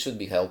 we should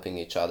be helping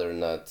each other,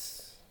 not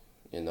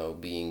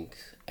being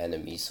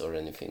enemies or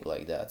anything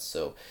like that.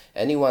 So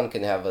anyone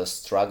can have a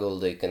struggle,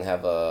 they can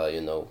have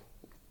a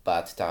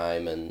bad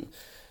time, and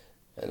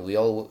we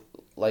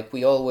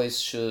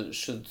always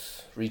should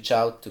reach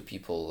out to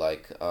people.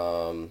 Like,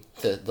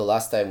 the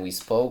last time we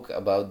spoke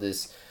about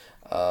this,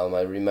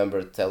 I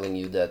remember telling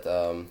you that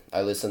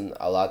I listen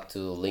a lot to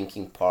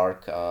Linkin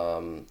Park,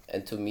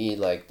 and to me,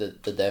 like,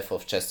 the death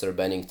of Chester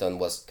Bennington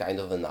was kind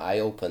of an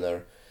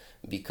eye-opener,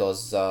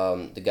 because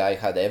the guy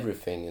had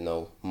everything,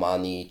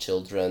 money,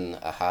 children,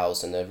 a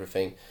house, and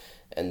everything,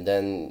 and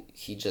then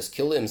he just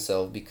killed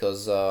himself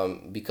because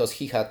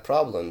he had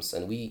problems.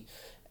 And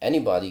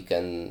anybody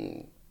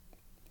can,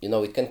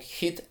 it can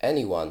hit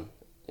anyone,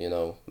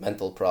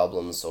 mental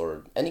problems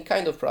or any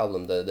kind of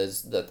problem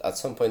that at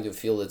some point you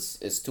feel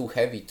it's too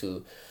heavy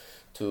to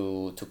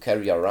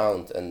carry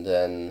around, and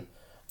then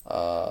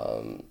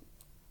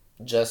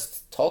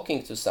just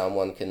talking to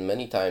someone can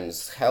many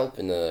times help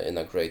in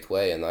a great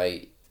way. And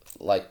I,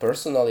 like,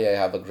 personally, I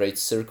have a great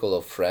circle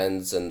of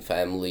friends and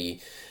family,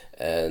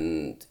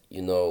 and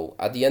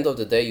at the end of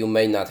the day, you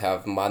may not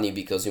have money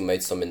because you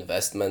made some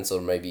investments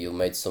or maybe you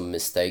made some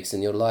mistakes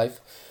in your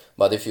life,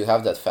 but if you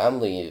have that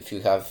family, if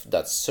you have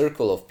that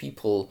circle of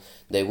people,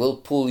 they will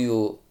pull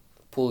you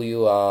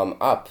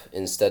up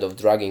instead of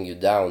dragging you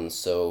down.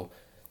 So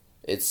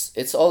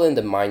it's all in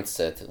the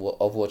mindset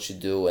of what you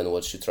do and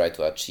what you try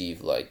to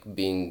achieve, like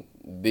being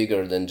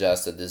bigger than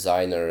just a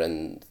designer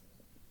and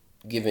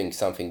giving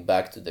something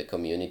back to the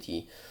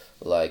community.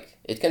 Like,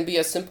 it can be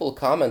a simple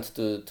comment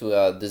to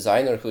a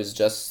designer who is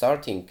just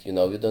starting. You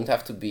don't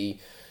have to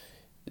be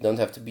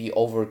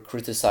over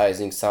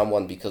criticizing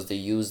someone because they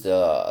used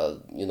a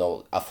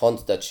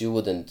font that you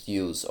wouldn't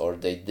use, or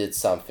they did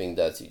something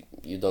that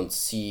you don't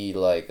see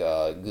like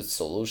a good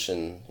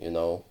solution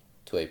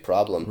to a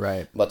problem.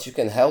 Right. But you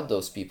can help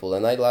those people,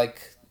 and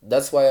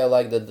that's why I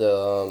like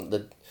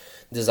the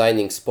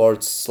Designing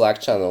Sports Slack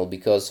channel,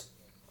 because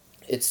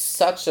it's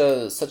such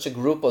a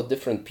group of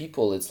different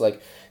people. It's like,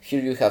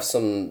 here you have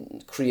some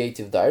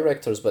creative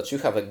directors, but you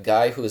have a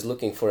guy who is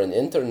looking for an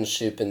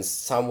internship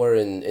somewhere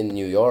in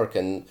New York,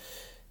 and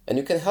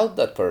you can help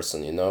that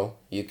person.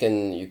 You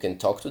can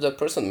talk to that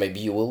person. Maybe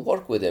you will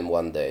work with him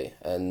one day,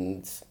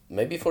 and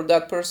maybe for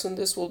that person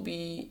this will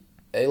be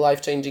a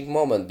life-changing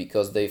moment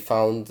because they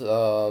found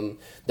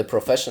the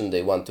profession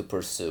they want to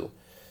pursue.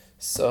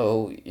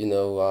 So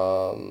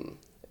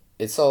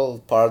it's all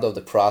part of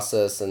the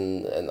process,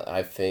 and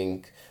I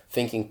think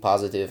thinking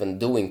positive and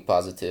doing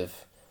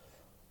positive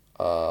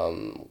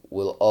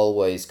will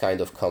always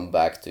kind of come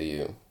back to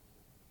you.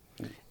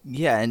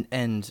 Yeah,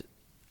 and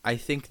I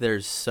think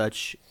there's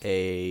such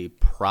a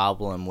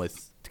problem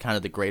with kind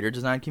of the greater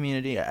design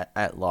community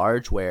at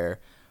large, where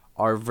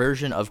our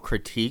version of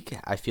critique,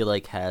 I feel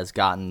like, has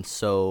gotten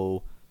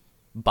so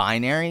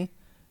binary,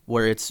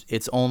 where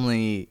it's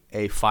only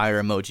a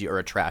fire emoji or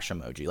a trash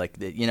emoji. Like,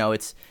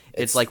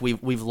 it's like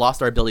we've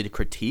lost our ability to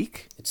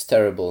critique. It's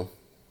terrible.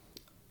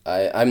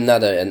 I'm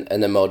not an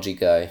emoji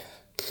guy.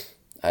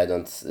 I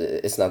don't.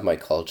 It's not my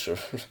culture.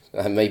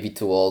 I may be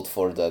too old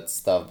for that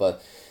stuff,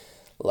 but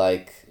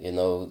like,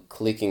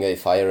 clicking a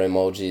fire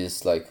emoji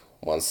is like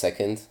 1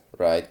 second,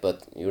 right?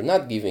 But you're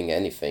not giving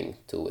anything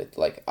to it.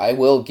 Like, I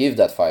will give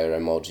that fire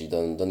emoji.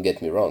 Don't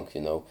get me wrong.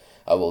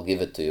 I will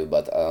give it to you.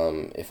 But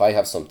if I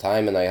have some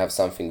time and I have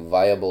something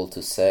viable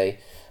to say,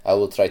 I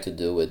will try to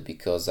do it,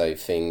 because I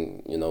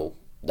think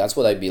that's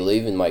what I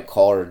believe in my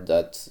core,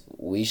 that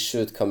we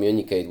should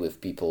communicate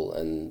with people,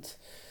 and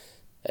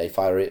a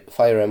fire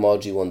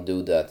emoji won't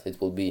do that.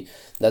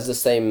 That's the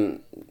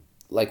same,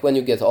 like, when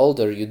you get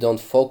older, you don't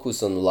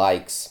focus on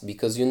likes,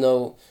 because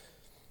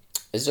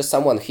it's just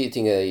someone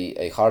hitting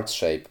a heart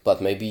shape,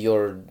 but maybe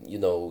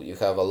you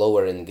have a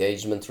lower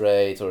engagement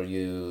rate, or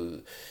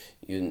you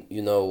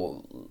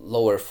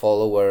lower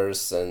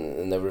followers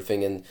and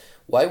everything. And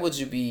why would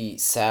you be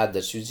sad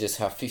that you just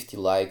have 50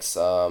 likes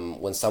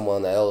when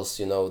someone else,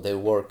 their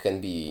work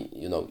can be,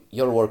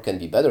 your work can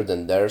be better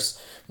than theirs,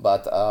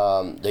 but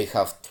they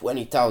have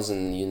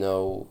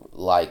 20,000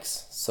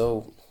 likes.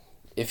 So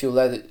if you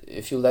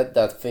let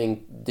that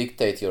thing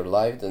dictate your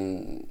life,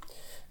 then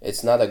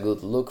it's not a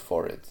good look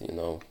for it, you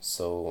know.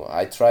 So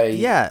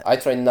Yeah, I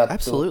try not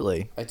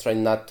absolutely. to I try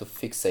not to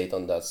fixate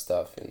on that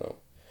stuff, you know.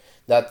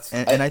 That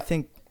And I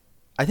think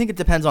it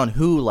depends on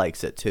who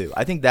likes it too.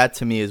 I think that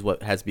to me is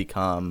what has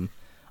become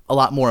a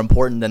lot more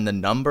important than the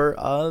number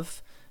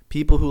of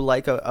people who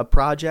like a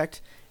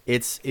project.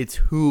 It's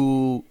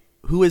who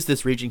is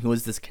this reaching, who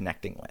is this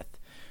connecting with?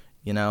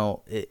 You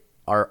know,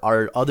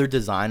 are other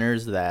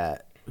designers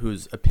that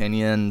whose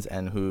opinions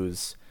and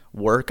whose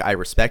work I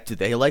respect, do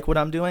they like what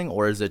I'm doing,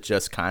 or is it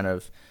just kind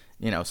of,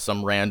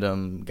 some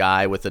random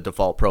guy with a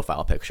default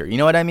profile picture? You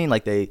know what I mean?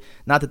 Like,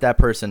 not that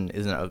person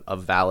isn't a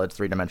valid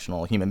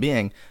three-dimensional human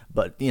being,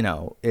 but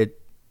to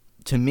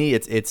me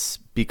it's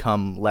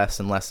become less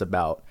and less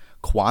about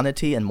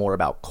quantity and more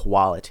about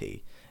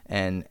quality,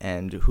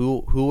 and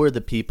who are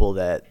the people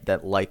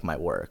that like my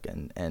work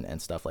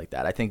and stuff like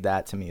that. I think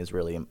that to me is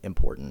really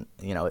important.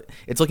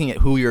 It's looking at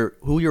who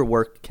your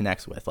work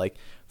connects with. Like,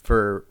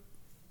 for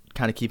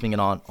kind of keeping it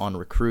on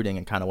recruiting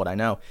and kind of what I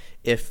know,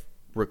 if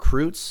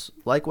recruits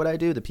like what I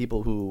do, the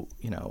people who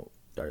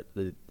are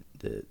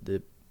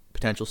the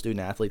potential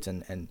student athletes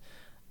and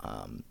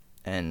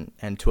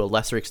to a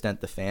lesser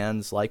extent the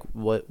fans like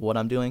what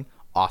I'm doing,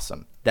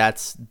 awesome.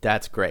 That's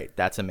great.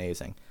 That's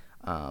amazing.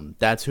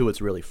 That's who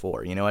it's really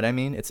for. You know what I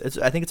mean?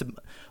 I think it's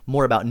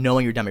more about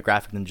knowing your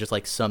demographic than just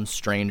like some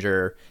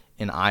stranger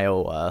in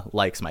Iowa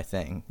likes my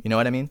thing. You know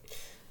what I mean?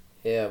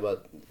 Yeah,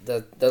 but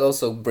that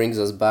also brings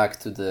us back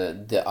to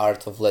the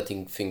art of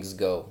letting things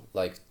go.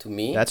 Like, to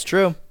me, that's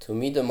true. To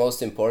me, the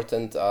most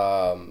important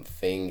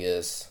thing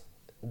is,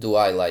 do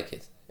I like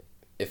it?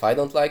 If I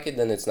don't like it,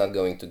 then it's not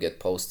going to get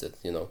posted.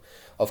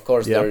 Of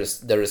course, Yep.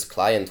 there is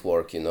client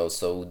work.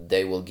 So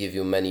they will give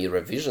you many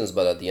revisions,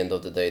 but at the end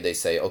of the day, they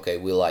say, okay,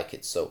 we like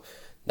it, so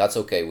that's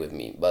okay with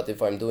me. But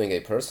if I'm doing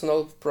a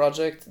personal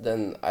project,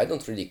 then I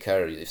don't really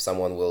care if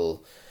someone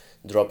will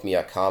drop me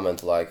a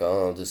comment like,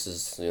 oh, this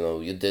is,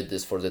 you did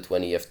this for the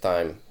 20th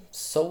time.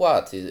 So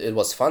what? It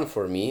was fun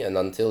for me, and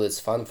until it's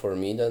fun for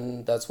me,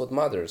 then that's what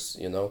matters.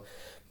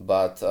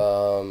 But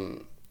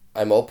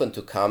I'm open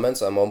to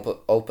comments, I'm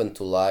open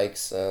to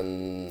likes,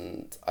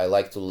 and I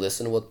like to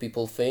listen what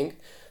people think,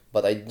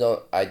 but I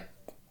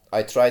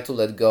try to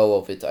let go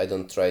of it. I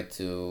don't try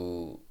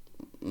to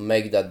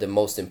make that the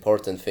most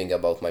important thing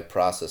about my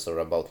process or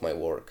about my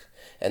work.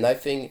 And I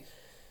think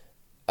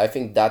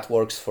that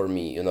works for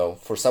me.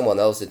 For someone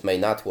else it may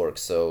not work,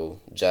 so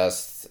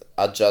just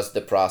adjust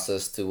the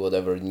process to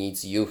whatever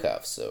needs you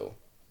have. So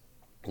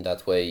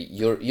that way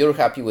you're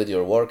happy with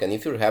your work, and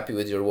if you're happy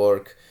with your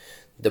work,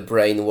 the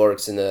brain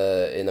works in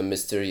a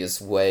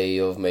mysterious way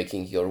of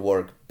making your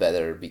work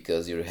better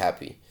because you're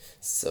happy.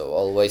 So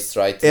always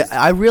try to.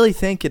 I really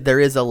think there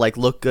is a like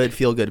look good,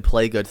 feel good,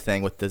 play good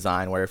thing with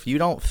design, where if you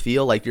don't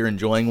feel like you're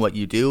enjoying what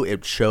you do,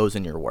 it shows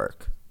in your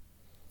work.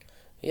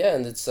 Yeah,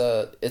 and it's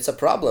a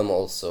problem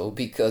also,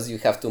 because you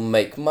have to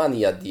make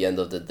money at the end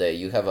of the day.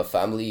 You have a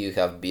family, you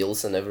have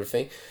bills and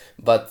everything,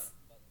 but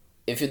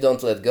if you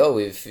don't let go,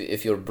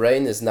 if your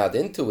brain is not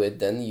into it,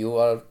 then you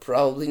are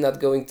probably not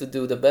going to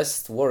do the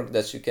best work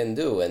that you can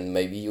do, and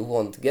maybe you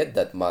won't get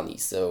that money.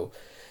 So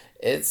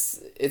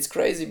it's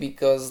crazy,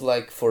 because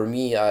like for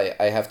me,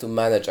 I have to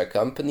manage a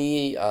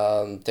company,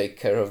 take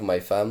care of my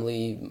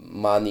family,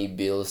 money,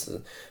 bills,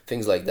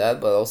 things like that,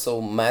 but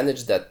also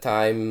manage that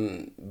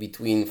time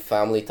between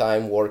family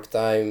time, work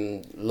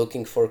time,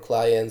 looking for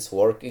clients,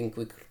 working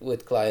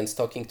with clients,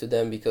 talking to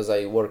them, because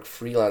I work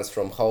freelance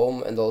from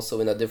home and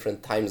also in a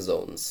different time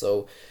zone.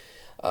 So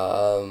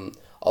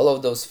all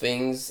of those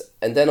things,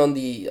 and then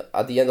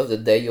at the end of the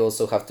day, you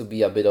also have to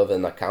be a bit of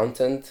an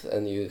accountant,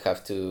 and you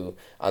have to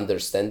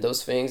understand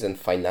those things, and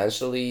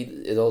financially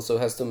it also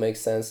has to make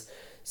sense.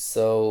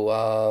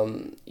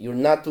 So you're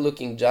not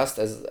looking just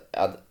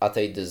at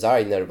a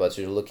designer, but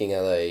you're looking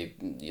at a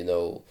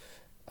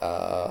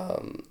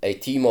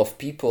team of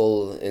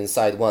people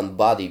inside one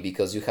body,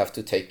 because you have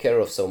to take care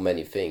of so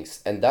many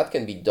things, and that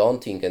can be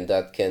daunting, and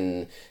that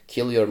can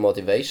kill your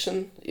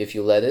motivation if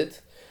you let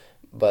it.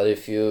 But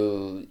if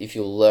you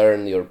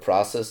learn your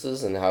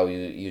processes and how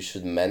you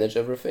should manage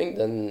everything,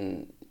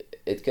 then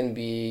it can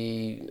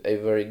be a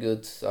very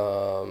good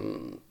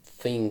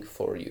thing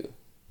for you.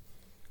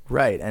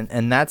 Right,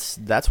 and that's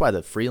why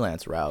the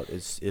freelance route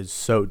is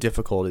so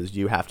difficult. Is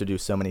you have to do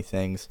so many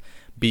things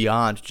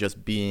beyond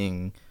just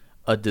being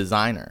a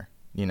designer.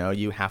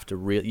 You have to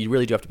you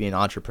really do have to be an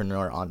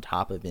entrepreneur on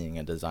top of being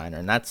a designer,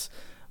 and that's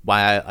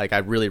why I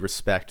really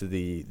respect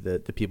the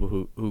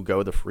people who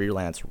go the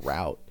freelance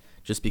route.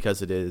 Just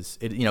because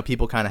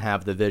people kind of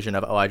have the vision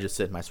of, oh, I just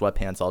sit in my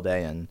sweatpants all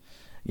day and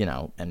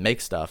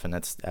make stuff, and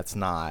that's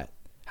not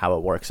how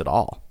it works at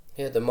all.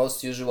 Yeah, the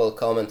most usual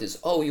comment is,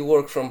 oh, you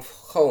work from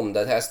home,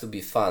 that has to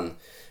be fun.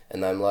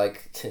 And I'm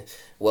like,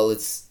 well,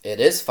 it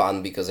is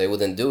fun, because I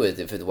wouldn't do it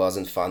if it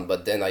wasn't fun.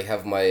 But then I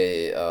have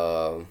my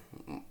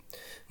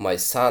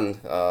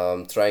son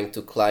trying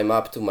to climb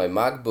up to my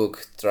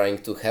MacBook, trying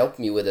to help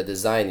me with the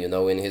design,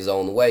 in his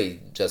own way,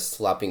 just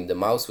slapping the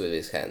mouse with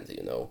his hand,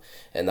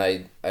 and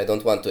I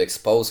don't want to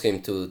expose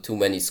him to too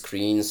many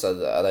screens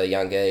at a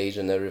young age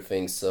and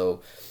everything.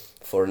 So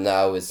for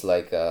now it's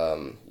like,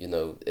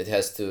 it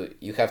has to,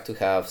 you have to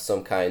have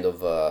some kind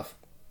of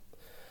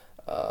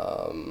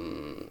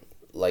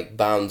like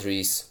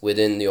boundaries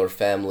within your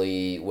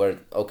family where,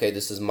 okay,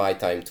 this is my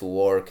time to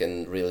work,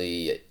 and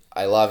really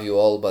I love you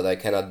all, but I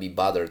cannot be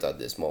bothered at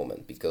this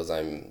moment because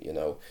I'm,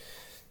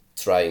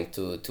 trying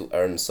to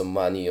earn some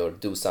money or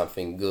do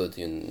something good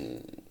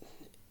in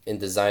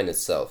design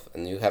itself.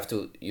 And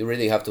you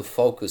really have to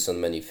focus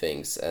on many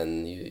things,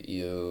 and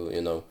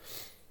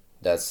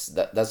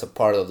that's a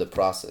part of the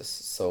process.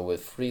 So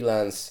with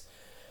freelance,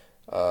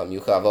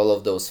 you have all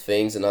of those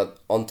things, and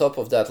on top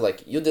of that,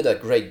 like, you did a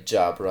great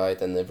job, right,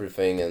 and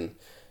everything, and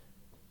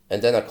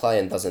then a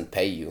client doesn't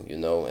pay you,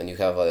 and you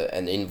have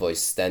an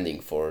invoice standing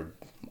for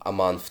a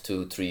month,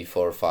 2, 3,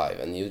 4, 5,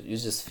 and you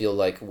just feel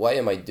like, why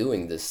am I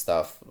doing this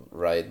stuff,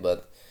 right?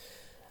 But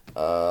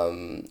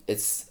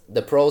it's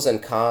the pros and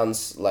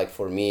cons. Like,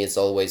 for me, it's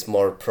always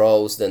more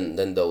pros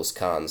than those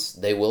cons.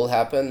 They will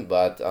happen,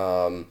 but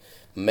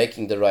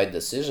making the right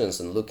decisions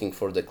and looking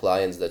for the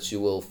clients that you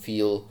will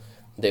feel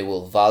they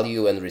will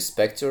value and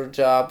respect your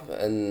job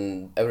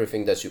and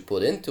everything that you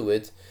put into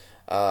it,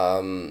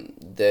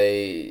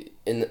 they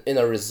in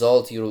a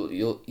result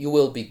you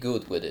will be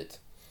good with it.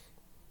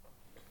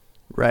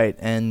 Right,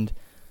 and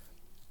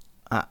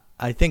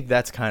I think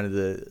that's kind of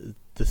the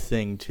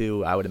thing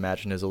too. I would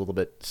imagine is a little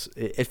bit.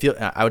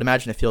 I would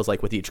imagine it feels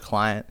like with each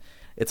client,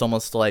 it's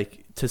almost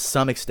like to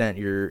some extent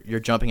you're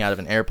jumping out of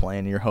an airplane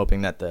and you're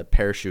hoping that the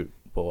parachute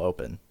will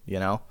open.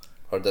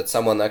 Or that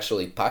someone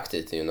actually packed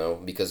it,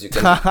 because you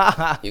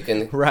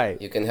can right.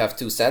 You can have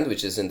 2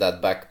 sandwiches in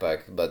that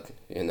backpack, but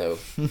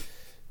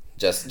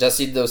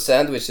just eat those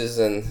sandwiches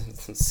and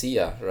see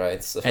ya,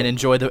 right? So. And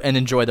enjoy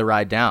the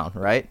ride down,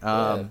 right?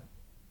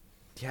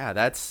 Yeah,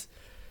 that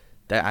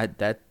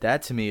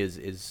to me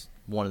is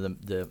one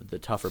of the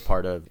tougher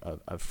part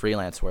of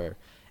freelance, where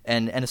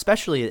and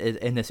especially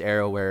in this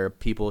era where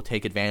people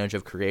take advantage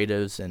of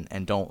creatives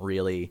and don't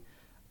really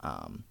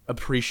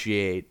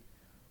appreciate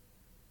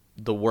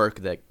the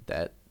work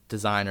that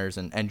designers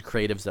and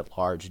creatives at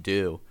large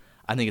do.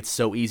 I think it's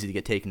so easy to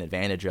get taken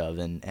advantage of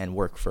and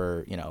work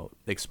for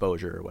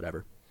exposure or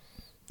whatever,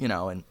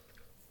 and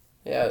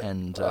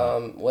it's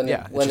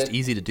just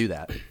easy to do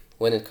that.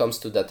 When it comes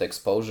to that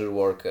exposure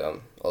work,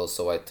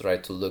 also I try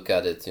to look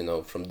at it,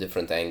 from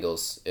different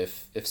angles.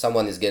 If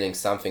someone is getting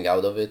something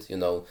out of it,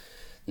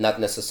 not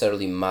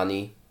necessarily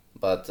money,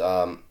 but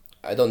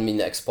I don't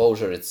mean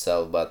exposure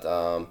itself, but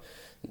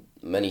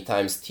many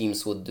times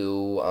teams would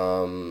do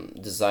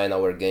design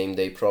our game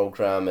day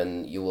program,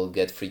 and you will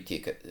get free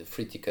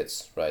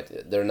tickets, right?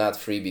 They're not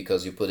free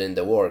because you put in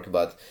the work,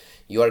 but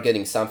you are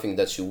getting something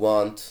that you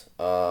want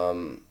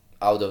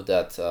out of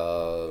that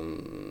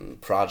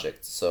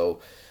project.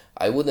 So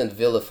I wouldn't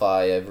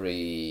vilify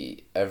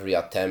every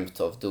attempt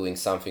of doing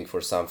something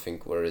for something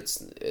where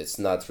it's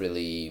not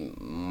really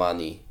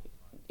money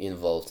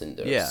involved in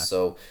there. Yeah.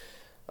 So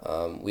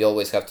we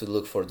always have to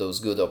look for those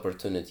good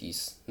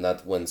opportunities,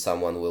 not when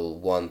someone will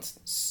want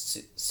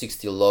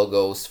 60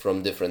 logos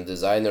from different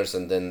designers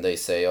and then they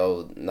say,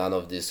 oh, none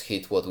of this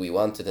hit what we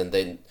wanted, and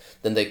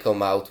then they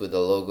come out with a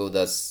logo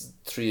that's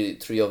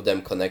three of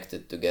them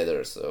connected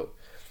together. So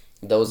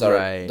those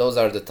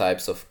are the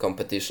types of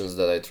competitions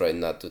that I try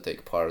not to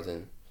take part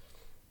in.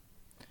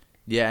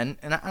 Yeah, and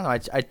I don't know.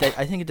 I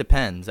think it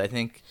depends. I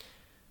think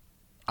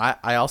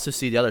I also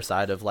see the other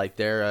side of, like,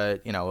 they're a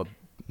 $1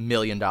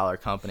 million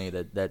company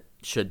that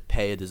should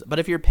pay but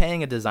if you're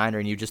paying a designer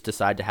and you just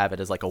decide to have it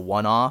as like a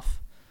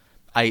one-off,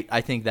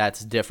 I think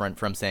that's different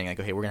from saying, like,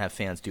 okay, we're gonna have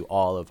fans do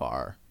all of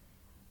our,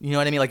 you know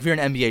what I mean? Like, if you're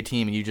an NBA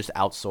team and you just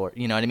outsource,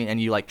 you know what I mean,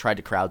 and you like tried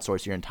to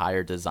crowdsource your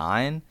entire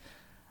design,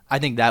 I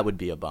think that would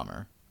be a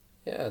bummer.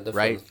 Yeah, definitely.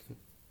 Right?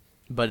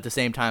 But at the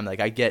same time, like,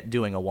 I get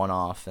doing a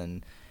one-off,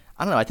 and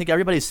I don't know, I think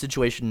everybody's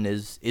situation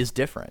is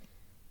different,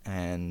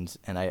 and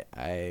I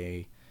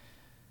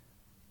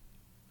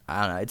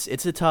don't know,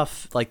 it's a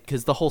tough, like,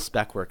 because the whole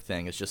spec work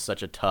thing is just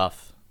such a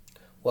tough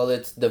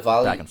it's the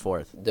value back and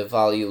forth. The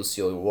values,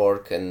 your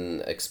work and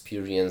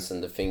experience,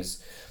 and the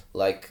things,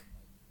 like,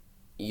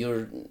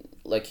 you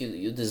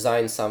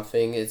design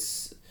something,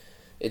 it's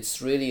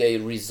really a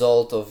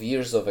result of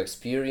years of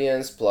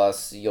experience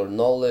plus your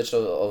knowledge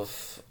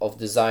of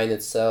design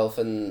itself,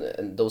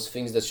 and those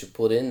things that you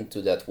put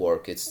into that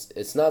work.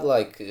 It's not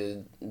like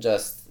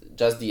just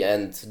the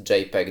end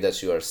JPEG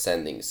that you are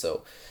sending.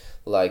 So,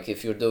 like,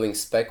 if you're doing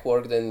spec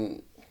work,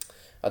 then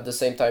at the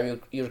same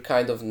time you're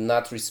kind of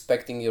not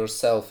respecting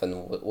yourself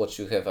and what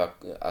you have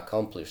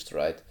accomplished,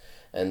 right?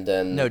 And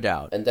then no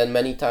doubt. And then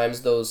many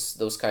times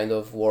those kind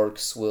of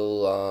works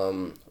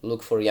will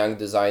look for young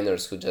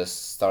designers who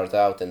just start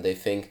out, and they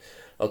think,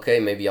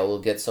 okay, maybe I will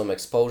get some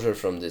exposure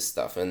from this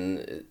stuff,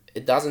 and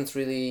it doesn't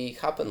really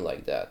happen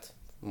like that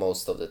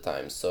most of the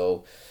time.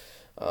 So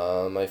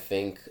I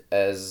think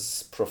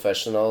as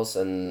professionals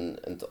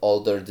and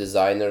older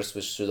designers,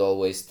 we should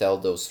always tell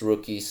those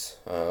rookies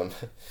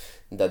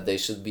that they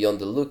should be on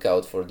the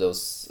lookout for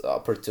those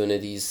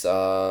opportunities,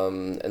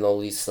 and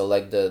only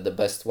select the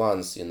best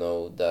ones,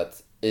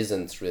 that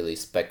isn't really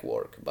spec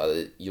work,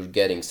 but you're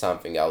getting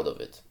something out of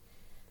it.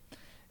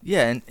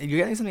 Yeah, and you're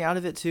getting something out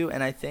of it too.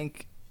 And I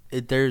think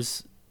it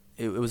was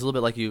a little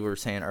bit like you were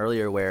saying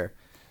earlier, where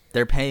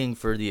they're paying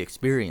for the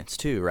experience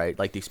too, right?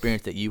 Like the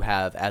experience that you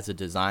have as a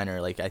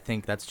designer. Like I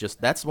think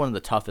that's one of the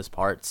toughest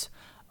parts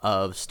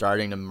of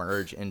starting to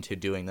merge into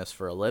doing this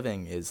for a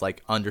living is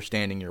like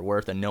understanding your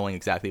worth and knowing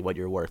exactly what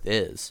your worth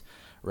is,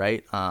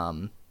 right?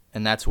 And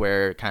that's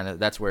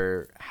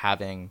where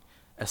having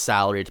a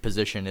salaried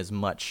position is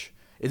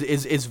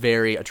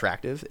very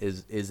attractive.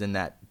 Is in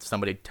that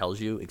somebody tells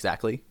you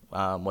exactly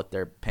what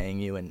they're paying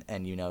you, and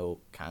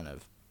kind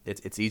of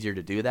it's easier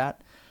to do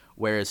that.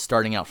 Whereas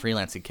starting out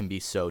freelance, it can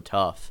be so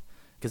tough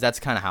because that's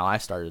kind of how I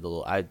started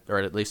or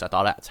at least I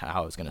thought that's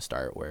how I was going to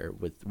start. Where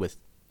with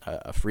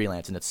a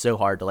freelance, and it's so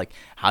hard to like,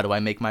 how do I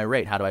make my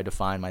rate? How do I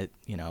define my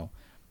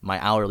my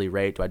hourly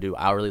rate? Do I do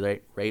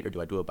hourly rate or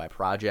do I do it by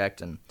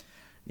project? And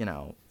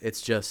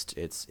it's just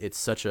it's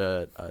such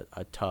a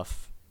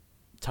tough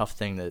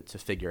thing to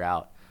figure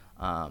out.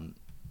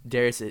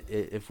 Darius,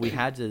 if we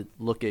had to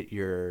look at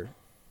your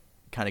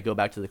kind of go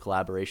back to the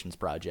collaborations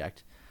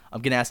project,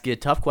 I'm going to ask you a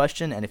tough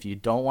question, and if you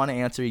don't want to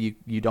answer,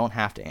 you don't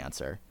have to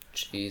answer.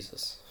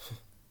 Jesus.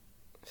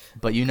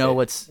 But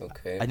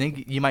Okay. I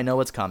think you might know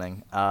what's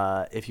coming.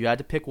 If you had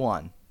to pick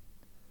one,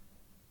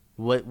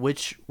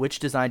 which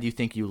design do you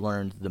think you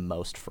learned the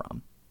most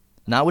from?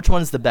 Not which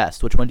one's the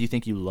best. Which one do you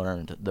think you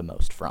learned the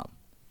most from?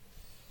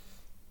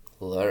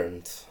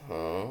 Learned.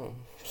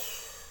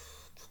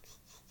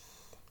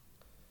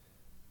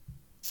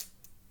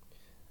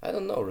 I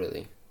don't know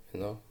really,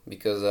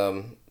 because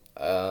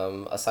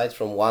aside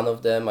from one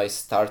of them, I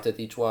started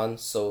each one,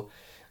 so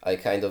I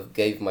kind of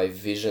gave my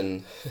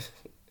vision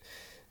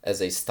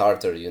as a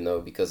starter,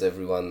 because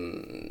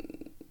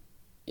everyone,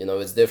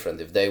 it's different.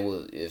 If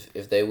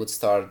they would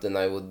start, then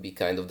I would be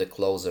kind of the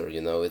closer,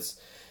 It's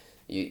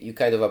you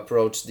kind of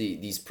approach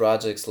these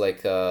projects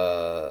like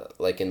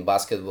in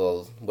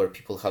basketball where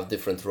people have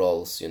different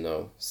roles,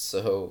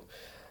 So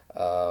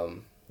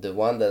the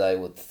one that I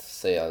would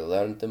say I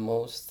learned the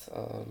most,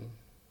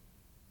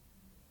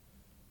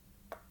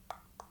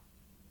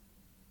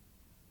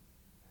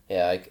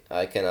 yeah,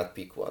 I cannot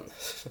pick one.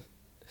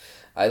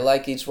 I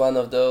like each one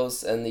of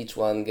those, and each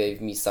one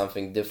gave me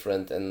something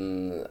different,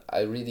 and I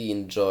really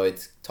enjoyed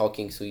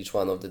talking to each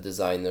one of the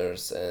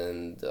designers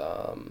and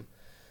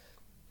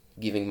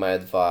giving my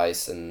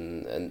advice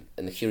and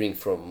hearing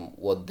from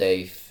what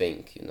they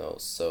think,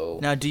 So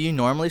Now, do you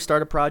normally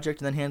start a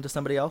project and then hand it to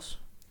somebody else?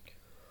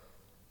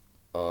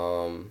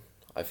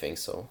 I think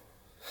so.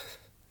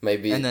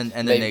 Maybe And then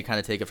they kind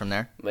of take it from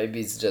there.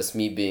 maybe it's just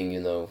me being,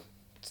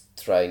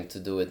 trying to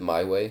do it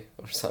my way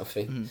or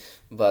something. Mm-hmm.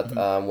 But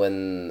Mm-hmm.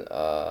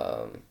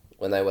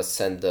 when I was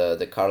sent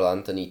the Carl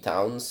Anthony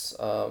Towns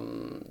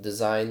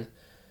design,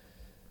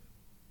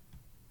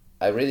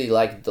 I really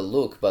liked the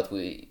look, but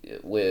we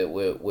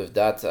with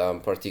that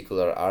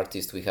particular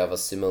artist, we have a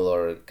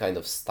similar kind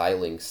of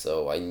styling,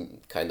 so I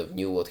kind of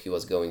knew what he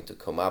was going to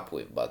come up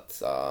with.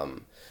 But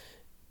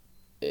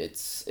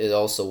it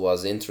also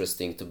was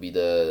interesting to be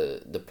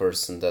the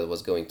person that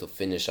was going to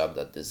finish up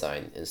that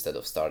design instead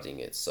of starting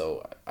it.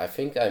 So I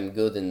think I'm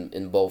good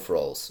in both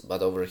roles.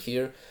 But over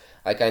here,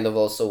 I kind of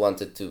also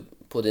wanted to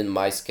put in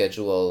my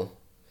schedule,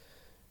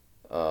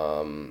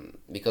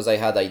 because I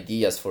had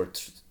ideas for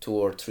two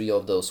or three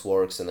of those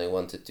works, and I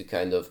wanted to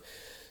kind of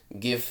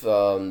give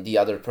the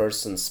other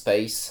person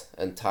space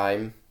and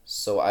time.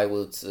 So I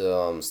would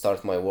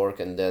start my work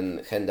and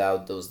then hand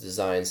out those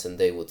designs, and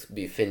they would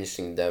be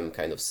finishing them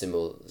kind of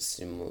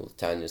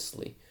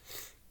simultaneously,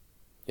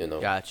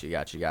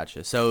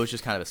 Gotcha. So it was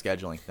just kind of a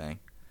scheduling thing.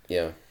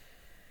 Yeah.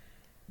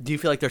 Do you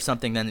feel like there's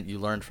something then that you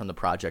learned from the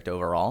project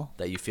overall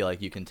that you feel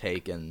like you can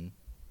take and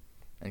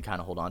kind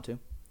of hold on to?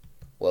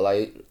 Well,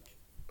 I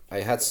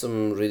had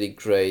some really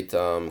great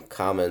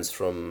comments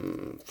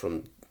from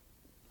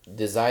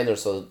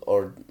designers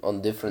or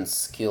on different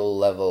skill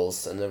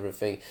levels and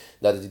everything,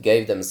 that it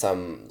gave them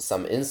some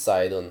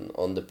insight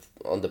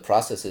on the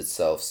process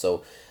itself.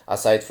 So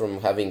aside from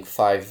having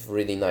 5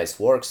 really nice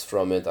works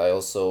from it, I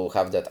also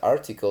have that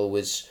article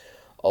which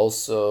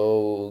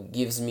also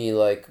gives me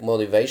like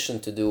motivation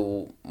to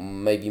do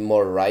maybe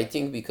more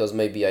writing, because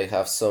maybe I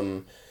have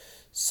some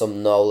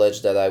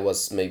knowledge that I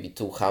was maybe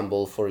too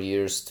humble for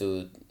years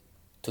to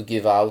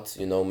give out,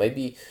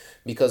 maybe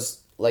because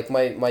like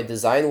my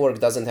design work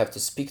doesn't have to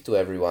speak to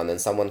everyone,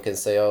 and someone can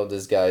say, oh,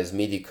 this guy is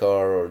mediocre,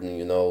 or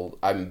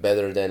I'm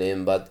better than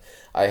him, but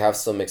I have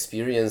some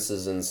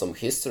experiences and some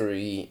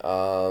history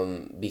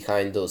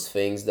behind those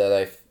things that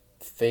I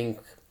think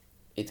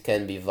it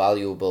can be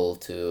valuable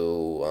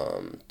to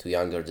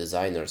younger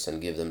designers and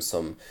give them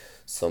some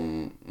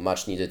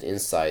much needed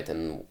insight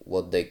and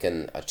what they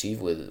can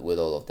achieve with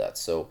all of that.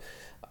 So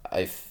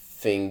I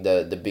think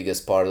that the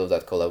biggest part of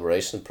that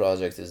collaboration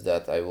project is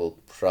that I will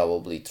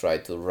probably try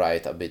to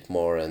write a bit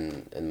more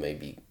and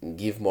maybe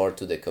give more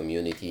to the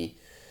community.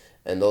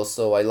 And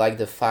also I like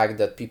the fact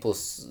that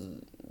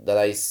that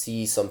I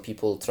see some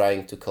people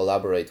trying to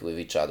collaborate with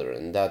each other,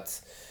 and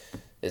that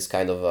is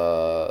kind of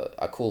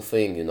a cool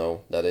thing,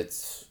 that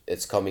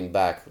it's coming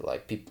back.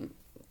 Like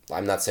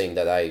I'm not saying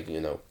that I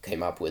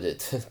came up with it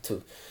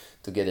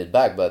to get it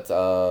back, but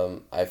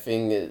I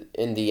think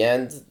in the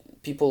end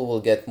people will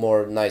get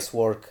more nice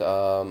work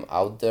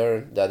out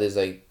there that is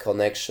a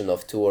connection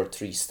of two or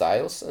three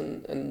styles,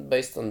 and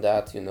based on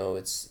that,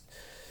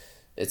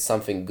 it's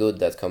something good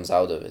that comes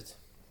out of it.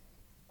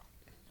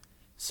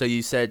 So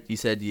you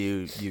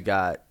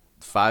got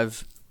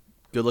 5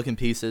 good looking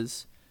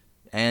pieces,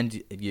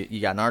 and you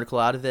got an article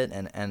out of it,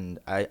 and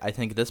I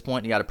think at this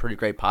point you got a pretty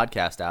great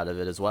podcast out of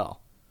it as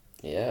well.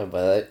 Yeah,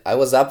 but I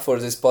was up for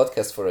this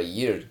podcast for a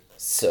year,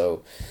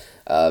 so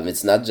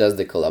it's not just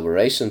the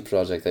collaboration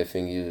project. I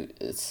think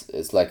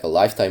it's like a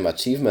lifetime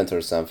achievement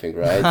or something,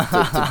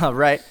 right?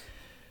 Right.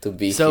 To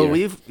be so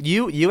here.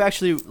 you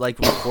actually like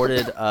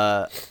recorded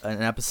an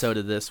episode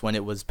of this when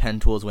it was Pen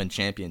Tools Win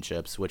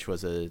Championships, which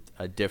was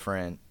a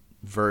different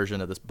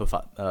version of this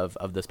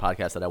of this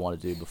podcast that I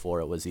wanted to do before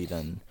it was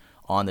even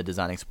on the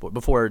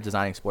before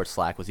Designing Sports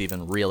Slack was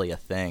even really a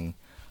thing.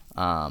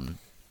 And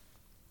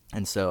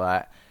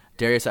so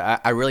Darius,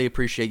 I really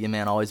appreciate you,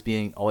 man, always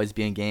being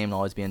game and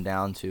always being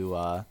down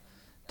to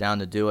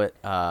do it.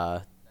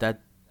 That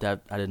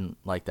I didn't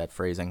like that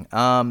phrasing.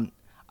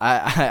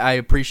 I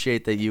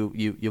appreciate that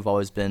you've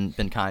always been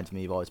kind to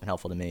me. You've always been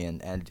helpful to me,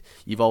 and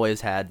you've always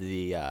had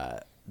the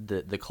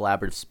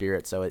collaborative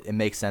spirit. So it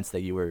makes sense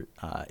that you were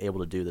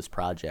able to do this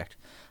project.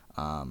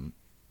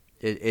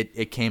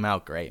 It came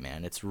out great,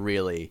 man. It's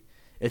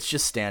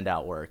just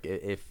standout work.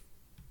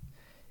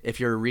 If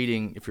you're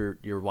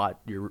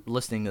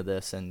listening to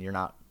this and you're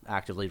not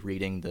actively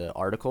reading the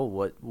article,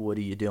 what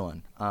are you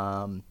doing?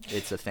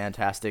 It's a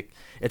fantastic.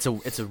 It's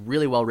a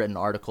really well written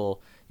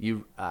article.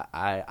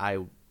 I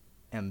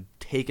am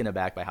taken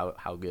aback by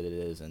how good it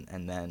is,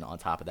 and then on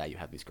top of that you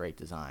have these great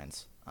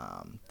designs.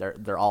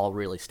 They're all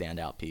really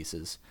standout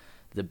pieces.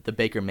 The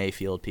Baker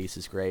Mayfield piece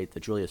is great. The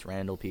Julius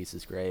Randle piece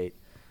is great.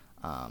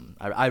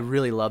 I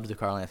really loved the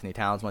Karl Anthony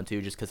Towns one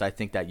too, just because I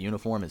think that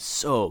uniform is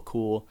so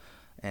cool,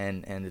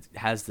 and it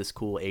has this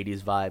cool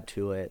 80s vibe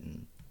to it,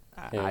 and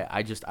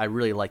I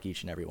really like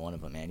each and every one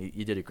of them, man.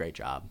 You did a great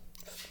job.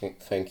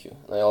 Thank you.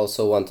 I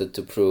also wanted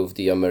to prove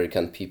the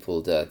American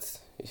people that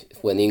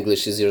when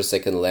English is your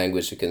second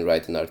language, you can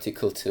write an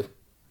article too.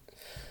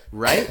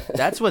 Right?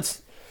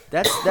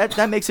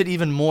 That makes it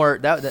even more.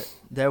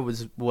 That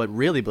was what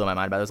really blew my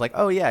mind about it. I was like,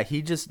 oh yeah,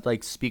 he just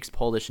like speaks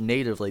Polish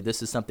natively.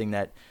 This is something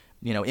that,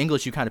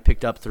 English you kind of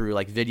picked up through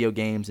like video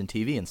games and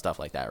TV and stuff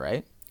like that,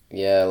 right?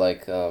 Yeah,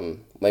 like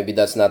maybe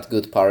that's not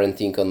good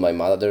parenting on my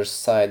mother's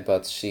side,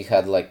 but she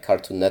had like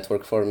Cartoon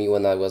Network for me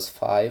when I was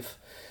 5.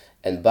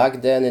 And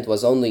back then it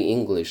was only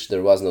English.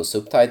 There was no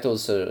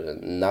subtitles or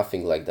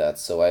nothing like that.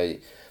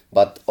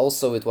 But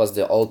also it was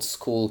the old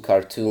school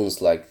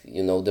cartoons. Like,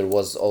 there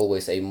was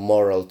always a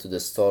moral to the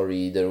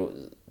story.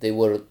 They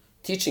were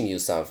teaching you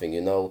something.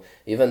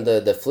 Even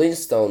the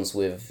Flintstones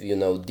with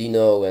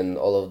Dino and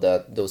all of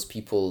that. Those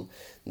people,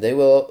 they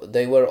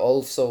were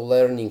also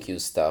learning you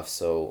stuff.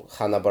 So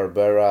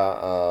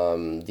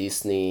Hanna-Barbera,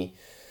 Disney,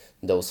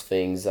 those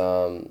things.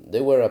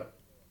 They were a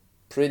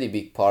pretty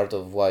big part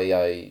of why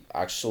I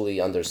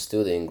actually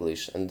understood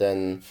English. And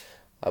then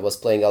I was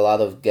playing a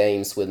lot of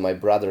games with my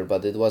brother,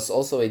 but it was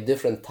also a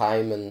different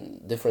time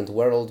and different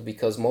world,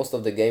 because most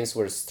of the games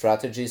were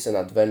strategies and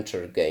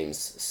adventure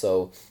games.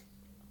 So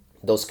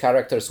those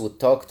characters would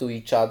talk to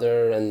each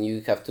other, and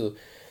you have to,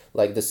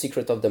 like The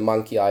Secret of the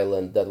Monkey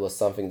Island, that was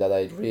something that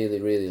I really,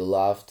 really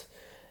loved.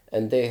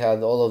 And they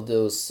had all of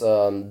those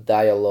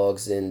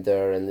dialogues in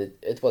there, and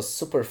it was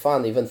super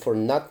fun. Even for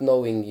not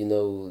knowing,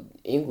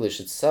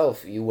 English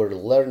itself, you were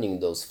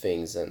learning those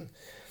things. And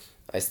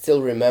I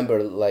still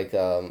remember, like,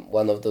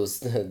 one of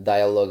those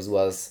dialogues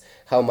was,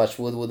 how much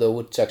wood would a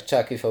woodchuck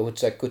chuck if a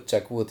woodchuck could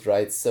chuck wood,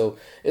 right? So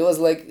it was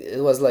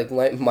like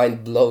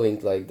mind blowing,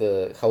 like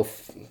how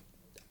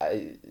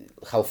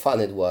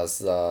fun it was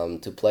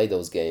to play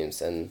those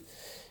games, and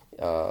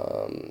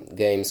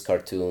games,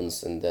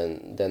 cartoons, and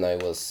then I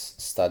was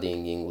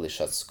studying English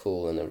at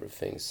school and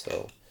everything.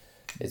 So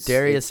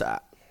Darius,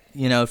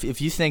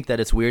 if you think that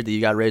it's weird that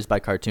you got raised by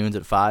cartoons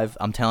at 5,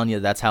 I'm telling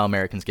you that's how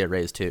Americans get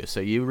raised too. So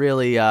you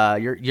really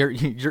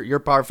you're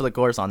par for the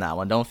course on that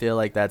one. Don't feel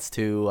like that's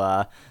too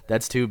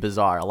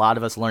bizarre. A lot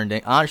of us learned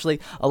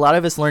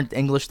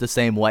English the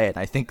same way, and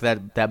I think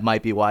that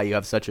might be why you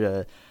have such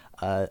a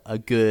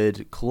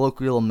good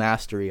colloquial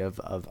mastery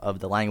of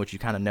the language. You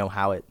kind of know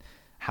how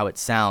it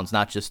sounds,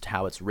 not just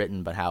how it's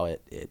written, but how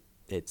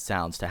it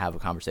sounds to have a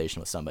conversation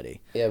with somebody.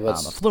 Yeah, but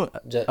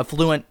a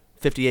fluent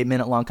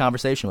 58-minute long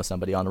conversation with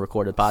somebody on a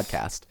recorded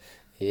podcast.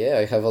 Yeah,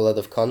 I have a lot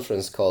of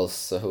conference calls,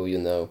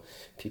 so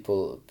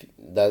people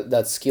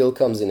that skill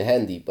comes in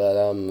handy. But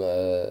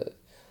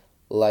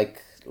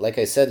like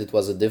I said, it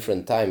was a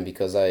different time,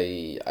 because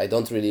I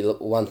don't really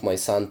want my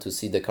son to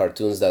see the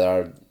cartoons that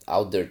are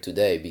out there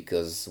today,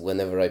 because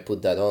whenever I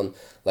put that on,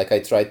 like, I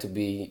try to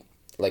be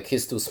like,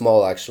 he's too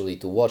small actually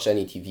to watch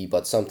any TV,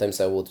 but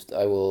sometimes I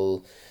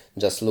will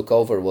just look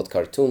over what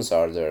cartoons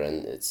are there,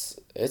 and it's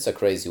a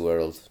crazy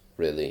world,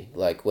 really.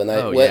 Like when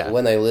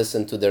I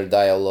listen to their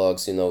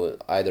dialogues,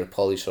 either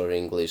Polish or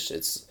English,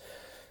 it's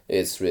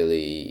it's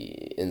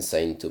really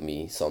insane to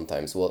me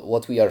sometimes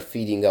what we are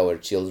feeding our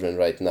children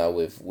right now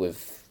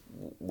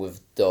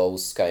with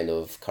those kind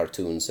of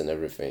cartoons and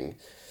everything.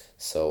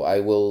 So I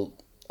will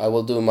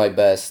do my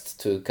best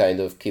to kind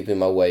of keep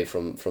him away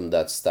from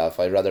that stuff.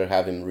 I'd rather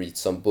have him read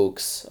some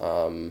books,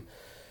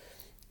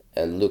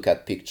 and look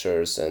at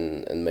pictures,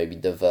 and maybe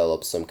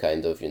develop some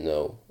kind of,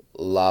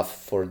 love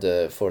for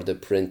the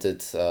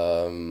printed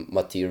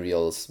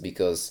materials,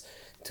 because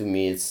to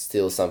me it's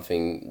still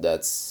something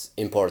that's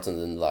important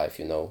in life,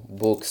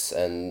 books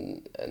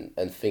and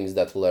things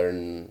that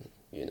learn,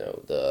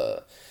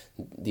 the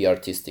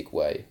artistic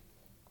way.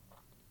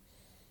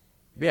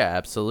 Yeah,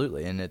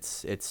 absolutely. And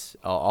it's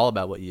all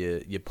about what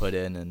you put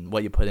in, and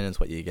what you put in is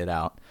what you get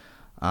out.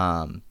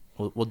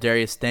 Well,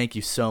 Darius, thank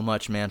you so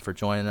much, man, for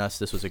joining us.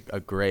 This was a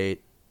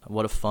great,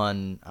 what a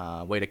fun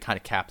way to kind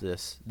of cap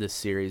this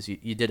series.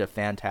 You did a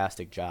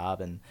fantastic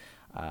job, and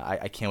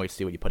I can't wait to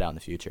see what you put out in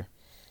the future.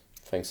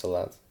 Thanks a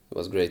lot. It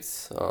was great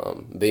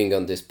being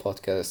on this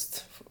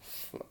podcast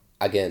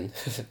again.